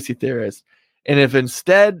conspiracy theorist. And if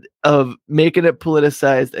instead of making it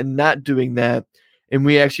politicized and not doing that, and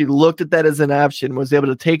we actually looked at that as an option, was able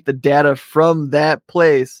to take the data from that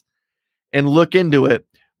place and look into it,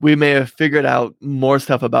 we may have figured out more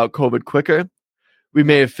stuff about COVID quicker. We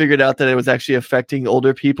may have figured out that it was actually affecting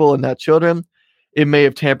older people and not children. It may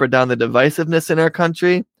have tampered down the divisiveness in our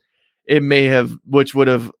country. It may have, which would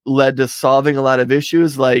have led to solving a lot of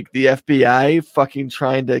issues like the FBI fucking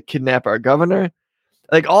trying to kidnap our governor.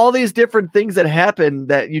 Like all these different things that happen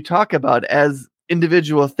that you talk about as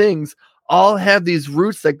individual things all have these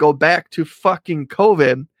roots that go back to fucking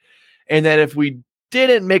COVID. And that if we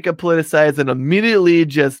didn't make it politicized and immediately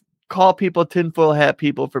just call people tinfoil hat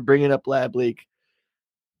people for bringing up lab leak,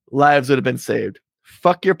 lives would have been saved.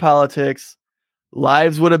 Fuck your politics.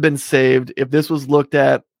 Lives would have been saved if this was looked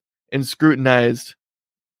at and scrutinized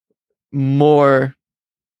more,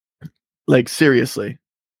 like, seriously.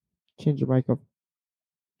 Change your mic up.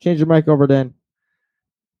 Change your mic over, Dan.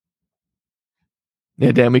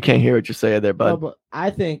 Yeah, Dan, we can't hear what you're saying there, bud. No, but I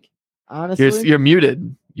think, honestly... You're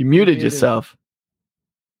muted. You muted yourself.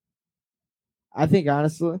 I think,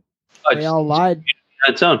 honestly, they all lied.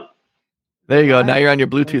 That's on. There you go. Now you're on your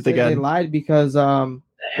Bluetooth again. They lied because they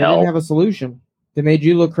didn't have a solution. They made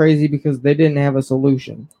you look crazy because they didn't have a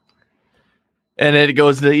solution. And it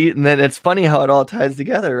goes to... And then it's funny how it all ties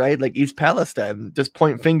together, right? Like East Palestine. Just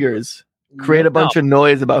point fingers. Create a bunch of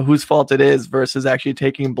noise about whose fault it is versus actually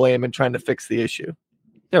taking blame and trying to fix the issue.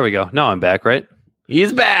 There we go. Now I'm back, right?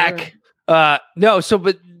 He's back. But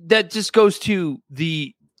that just goes to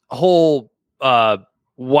the whole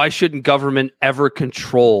why shouldn't government ever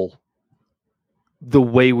control the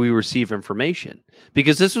way we receive information?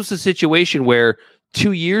 Because this was a situation where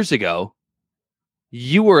 2 years ago,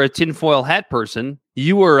 you were a tinfoil hat person,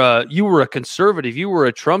 you were a conservative, you were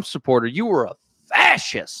a Trump supporter, you were a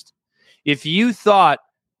fascist. If you thought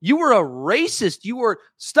you were a racist, you were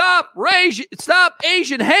stop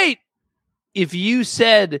Asian hate. If you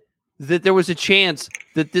said that there was a chance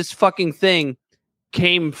that this fucking thing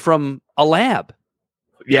came from a lab.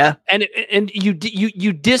 Yeah, and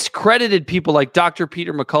you discredited people like Dr.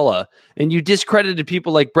 Peter McCullough, and you discredited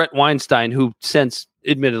people like Brett Weinstein, who since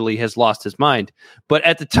admittedly has lost his mind, but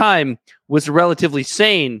at the time was relatively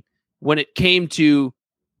sane when it came to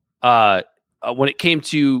what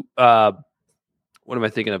am I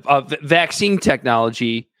thinking of? Vaccine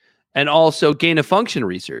technology and also gain of function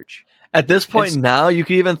research. At this point now, you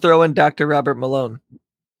can even throw in Dr. Robert Malone.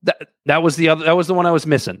 That was the one I was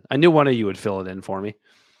missing. I knew one of you would fill it in for me.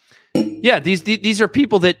 Yeah, these are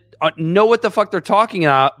people that know what the fuck they're talking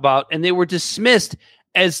about, and they were dismissed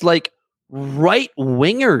as like right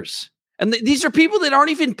wingers. And these are people that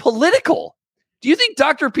aren't even political. Do you think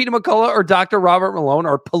Dr. Peter McCullough or Dr. Robert Malone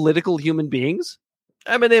are political human beings?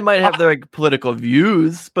 I mean, they might have their political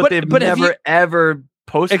views, but they've never ever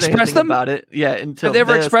posted anything about it. Yeah, until have they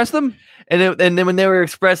ever expressed them? And then when they were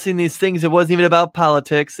expressing these things, it wasn't even about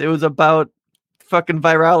politics. It was about fucking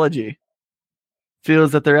virology.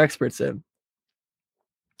 Fields that they're experts in.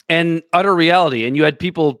 And utter reality. And you had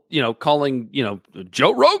people, calling,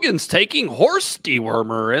 Joe Rogan's taking horse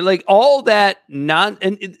dewormer and like all that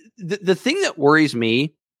the thing that worries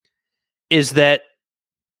me is that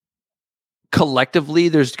collectively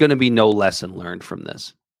there's going to be no lesson learned from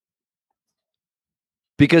this.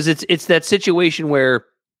 Because it's that situation where,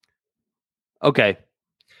 okay.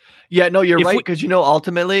 Yeah, no, you're right. Because,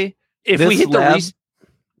 ultimately, if we hit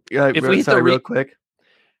real quick,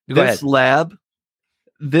 this lab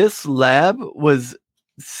was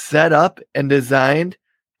set up and designed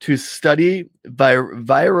to study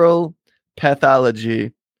viral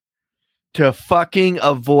pathology to fucking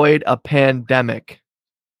avoid a pandemic.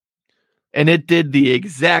 And it did the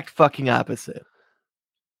exact fucking opposite.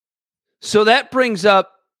 So that brings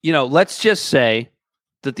up, let's just say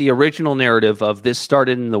that the original narrative of this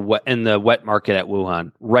started in the wet market at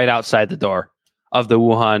Wuhan, right outside the door of the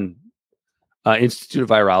Wuhan Institute of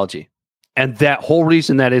Virology. And that whole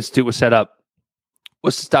reason that institute was set up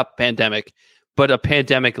was to stop a pandemic, but a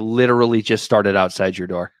pandemic literally just started outside your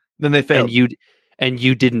door. Then they failed. And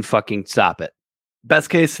you didn't fucking stop it.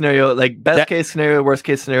 Best case scenario, case scenario, worst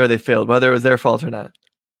case scenario, they failed, whether it was their fault or not.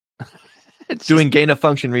 It's doing gain of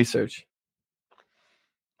function research.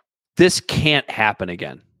 This can't happen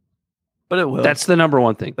again. But it will. That's the number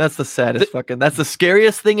one thing. That's the saddest that's the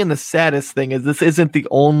scariest thing, and the saddest thing is this isn't the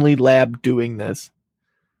only lab doing this.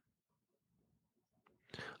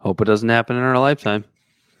 Hope it doesn't happen in our lifetime.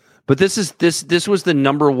 But this was the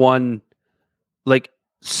number one, like,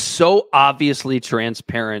 so obviously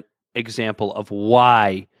transparent example of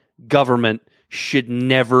why government should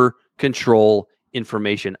never control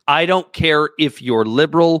information. I don't care if you're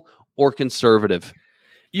liberal or conservative.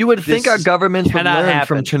 You would think our government would learn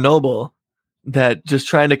from Chernobyl that just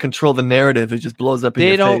trying to control the narrative, it just blows up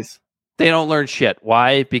in your face. They don't learn shit.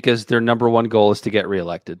 Why? Because their number one goal is to get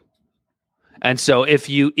reelected. And so if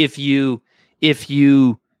you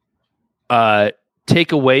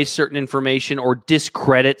take away certain information or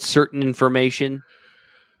discredit certain information,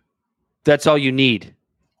 that's all you need.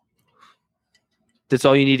 That's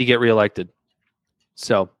all you need to get reelected.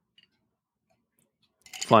 So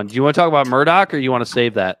fun. Do you want to talk about Murdoch or you want to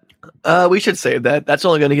save that? We should save that. That's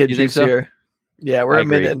only going to get juicier. So? Yeah, we're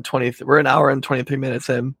we're an hour and 23 minutes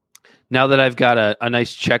in. Now that I've got a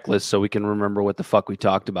nice checklist so we can remember what the fuck we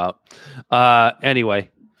talked about. Anyway,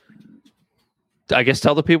 I guess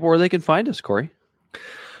tell the people where they can find us, Corey.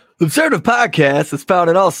 Libservative Podcast is found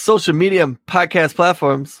on all social media and podcast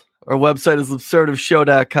platforms. Our website is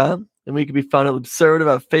libservativeshow.com, and we can be found at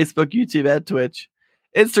Libservative on Facebook, YouTube, and Twitch.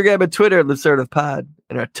 Instagram and Twitter at LibservativePod.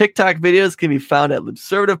 And our TikTok videos can be found at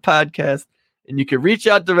Libservative Podcast, and you can reach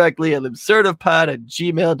out directly at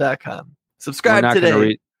libservativepod@gmail.com. Subscribe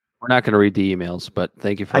today. We're not going to read the emails, but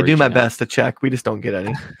thank you for I do my best to check. We just don't get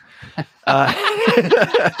any.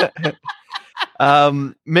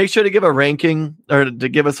 Make sure to give a ranking or to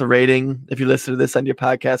give us a rating if you listen to this on your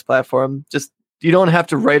podcast platform. Just you don't have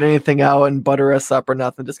to write anything out and butter us up or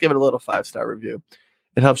nothing. Just give it a little 5-star review.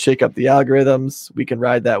 It helps shake up the algorithms. We can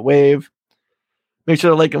ride that wave. Make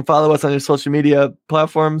sure to like and follow us on your social media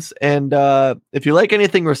platforms. And if you like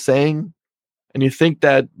anything we're saying and you think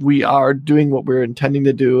that we are doing what we're intending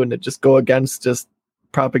to do and to just go against just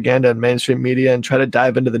propaganda and mainstream media and try to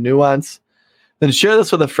dive into the nuance, then share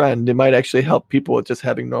this with a friend. It might actually help people with just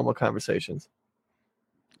having normal conversations.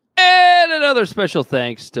 And another special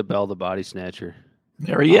thanks to Bell the Body Snatcher.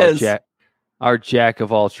 There he is. Our jack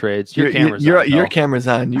of all trades. Your camera's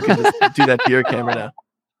on. You can just do that to your camera now.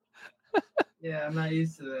 Yeah, I'm not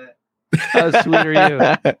used to that. How sweet are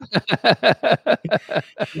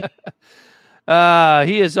you?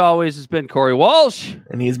 He, as always, has been Corey Walsh.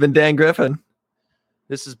 And he's been Dan Griffin.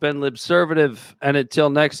 This has been Libservative. And until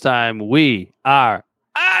next time, we are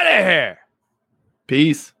out of here.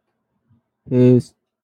 Peace. Peace.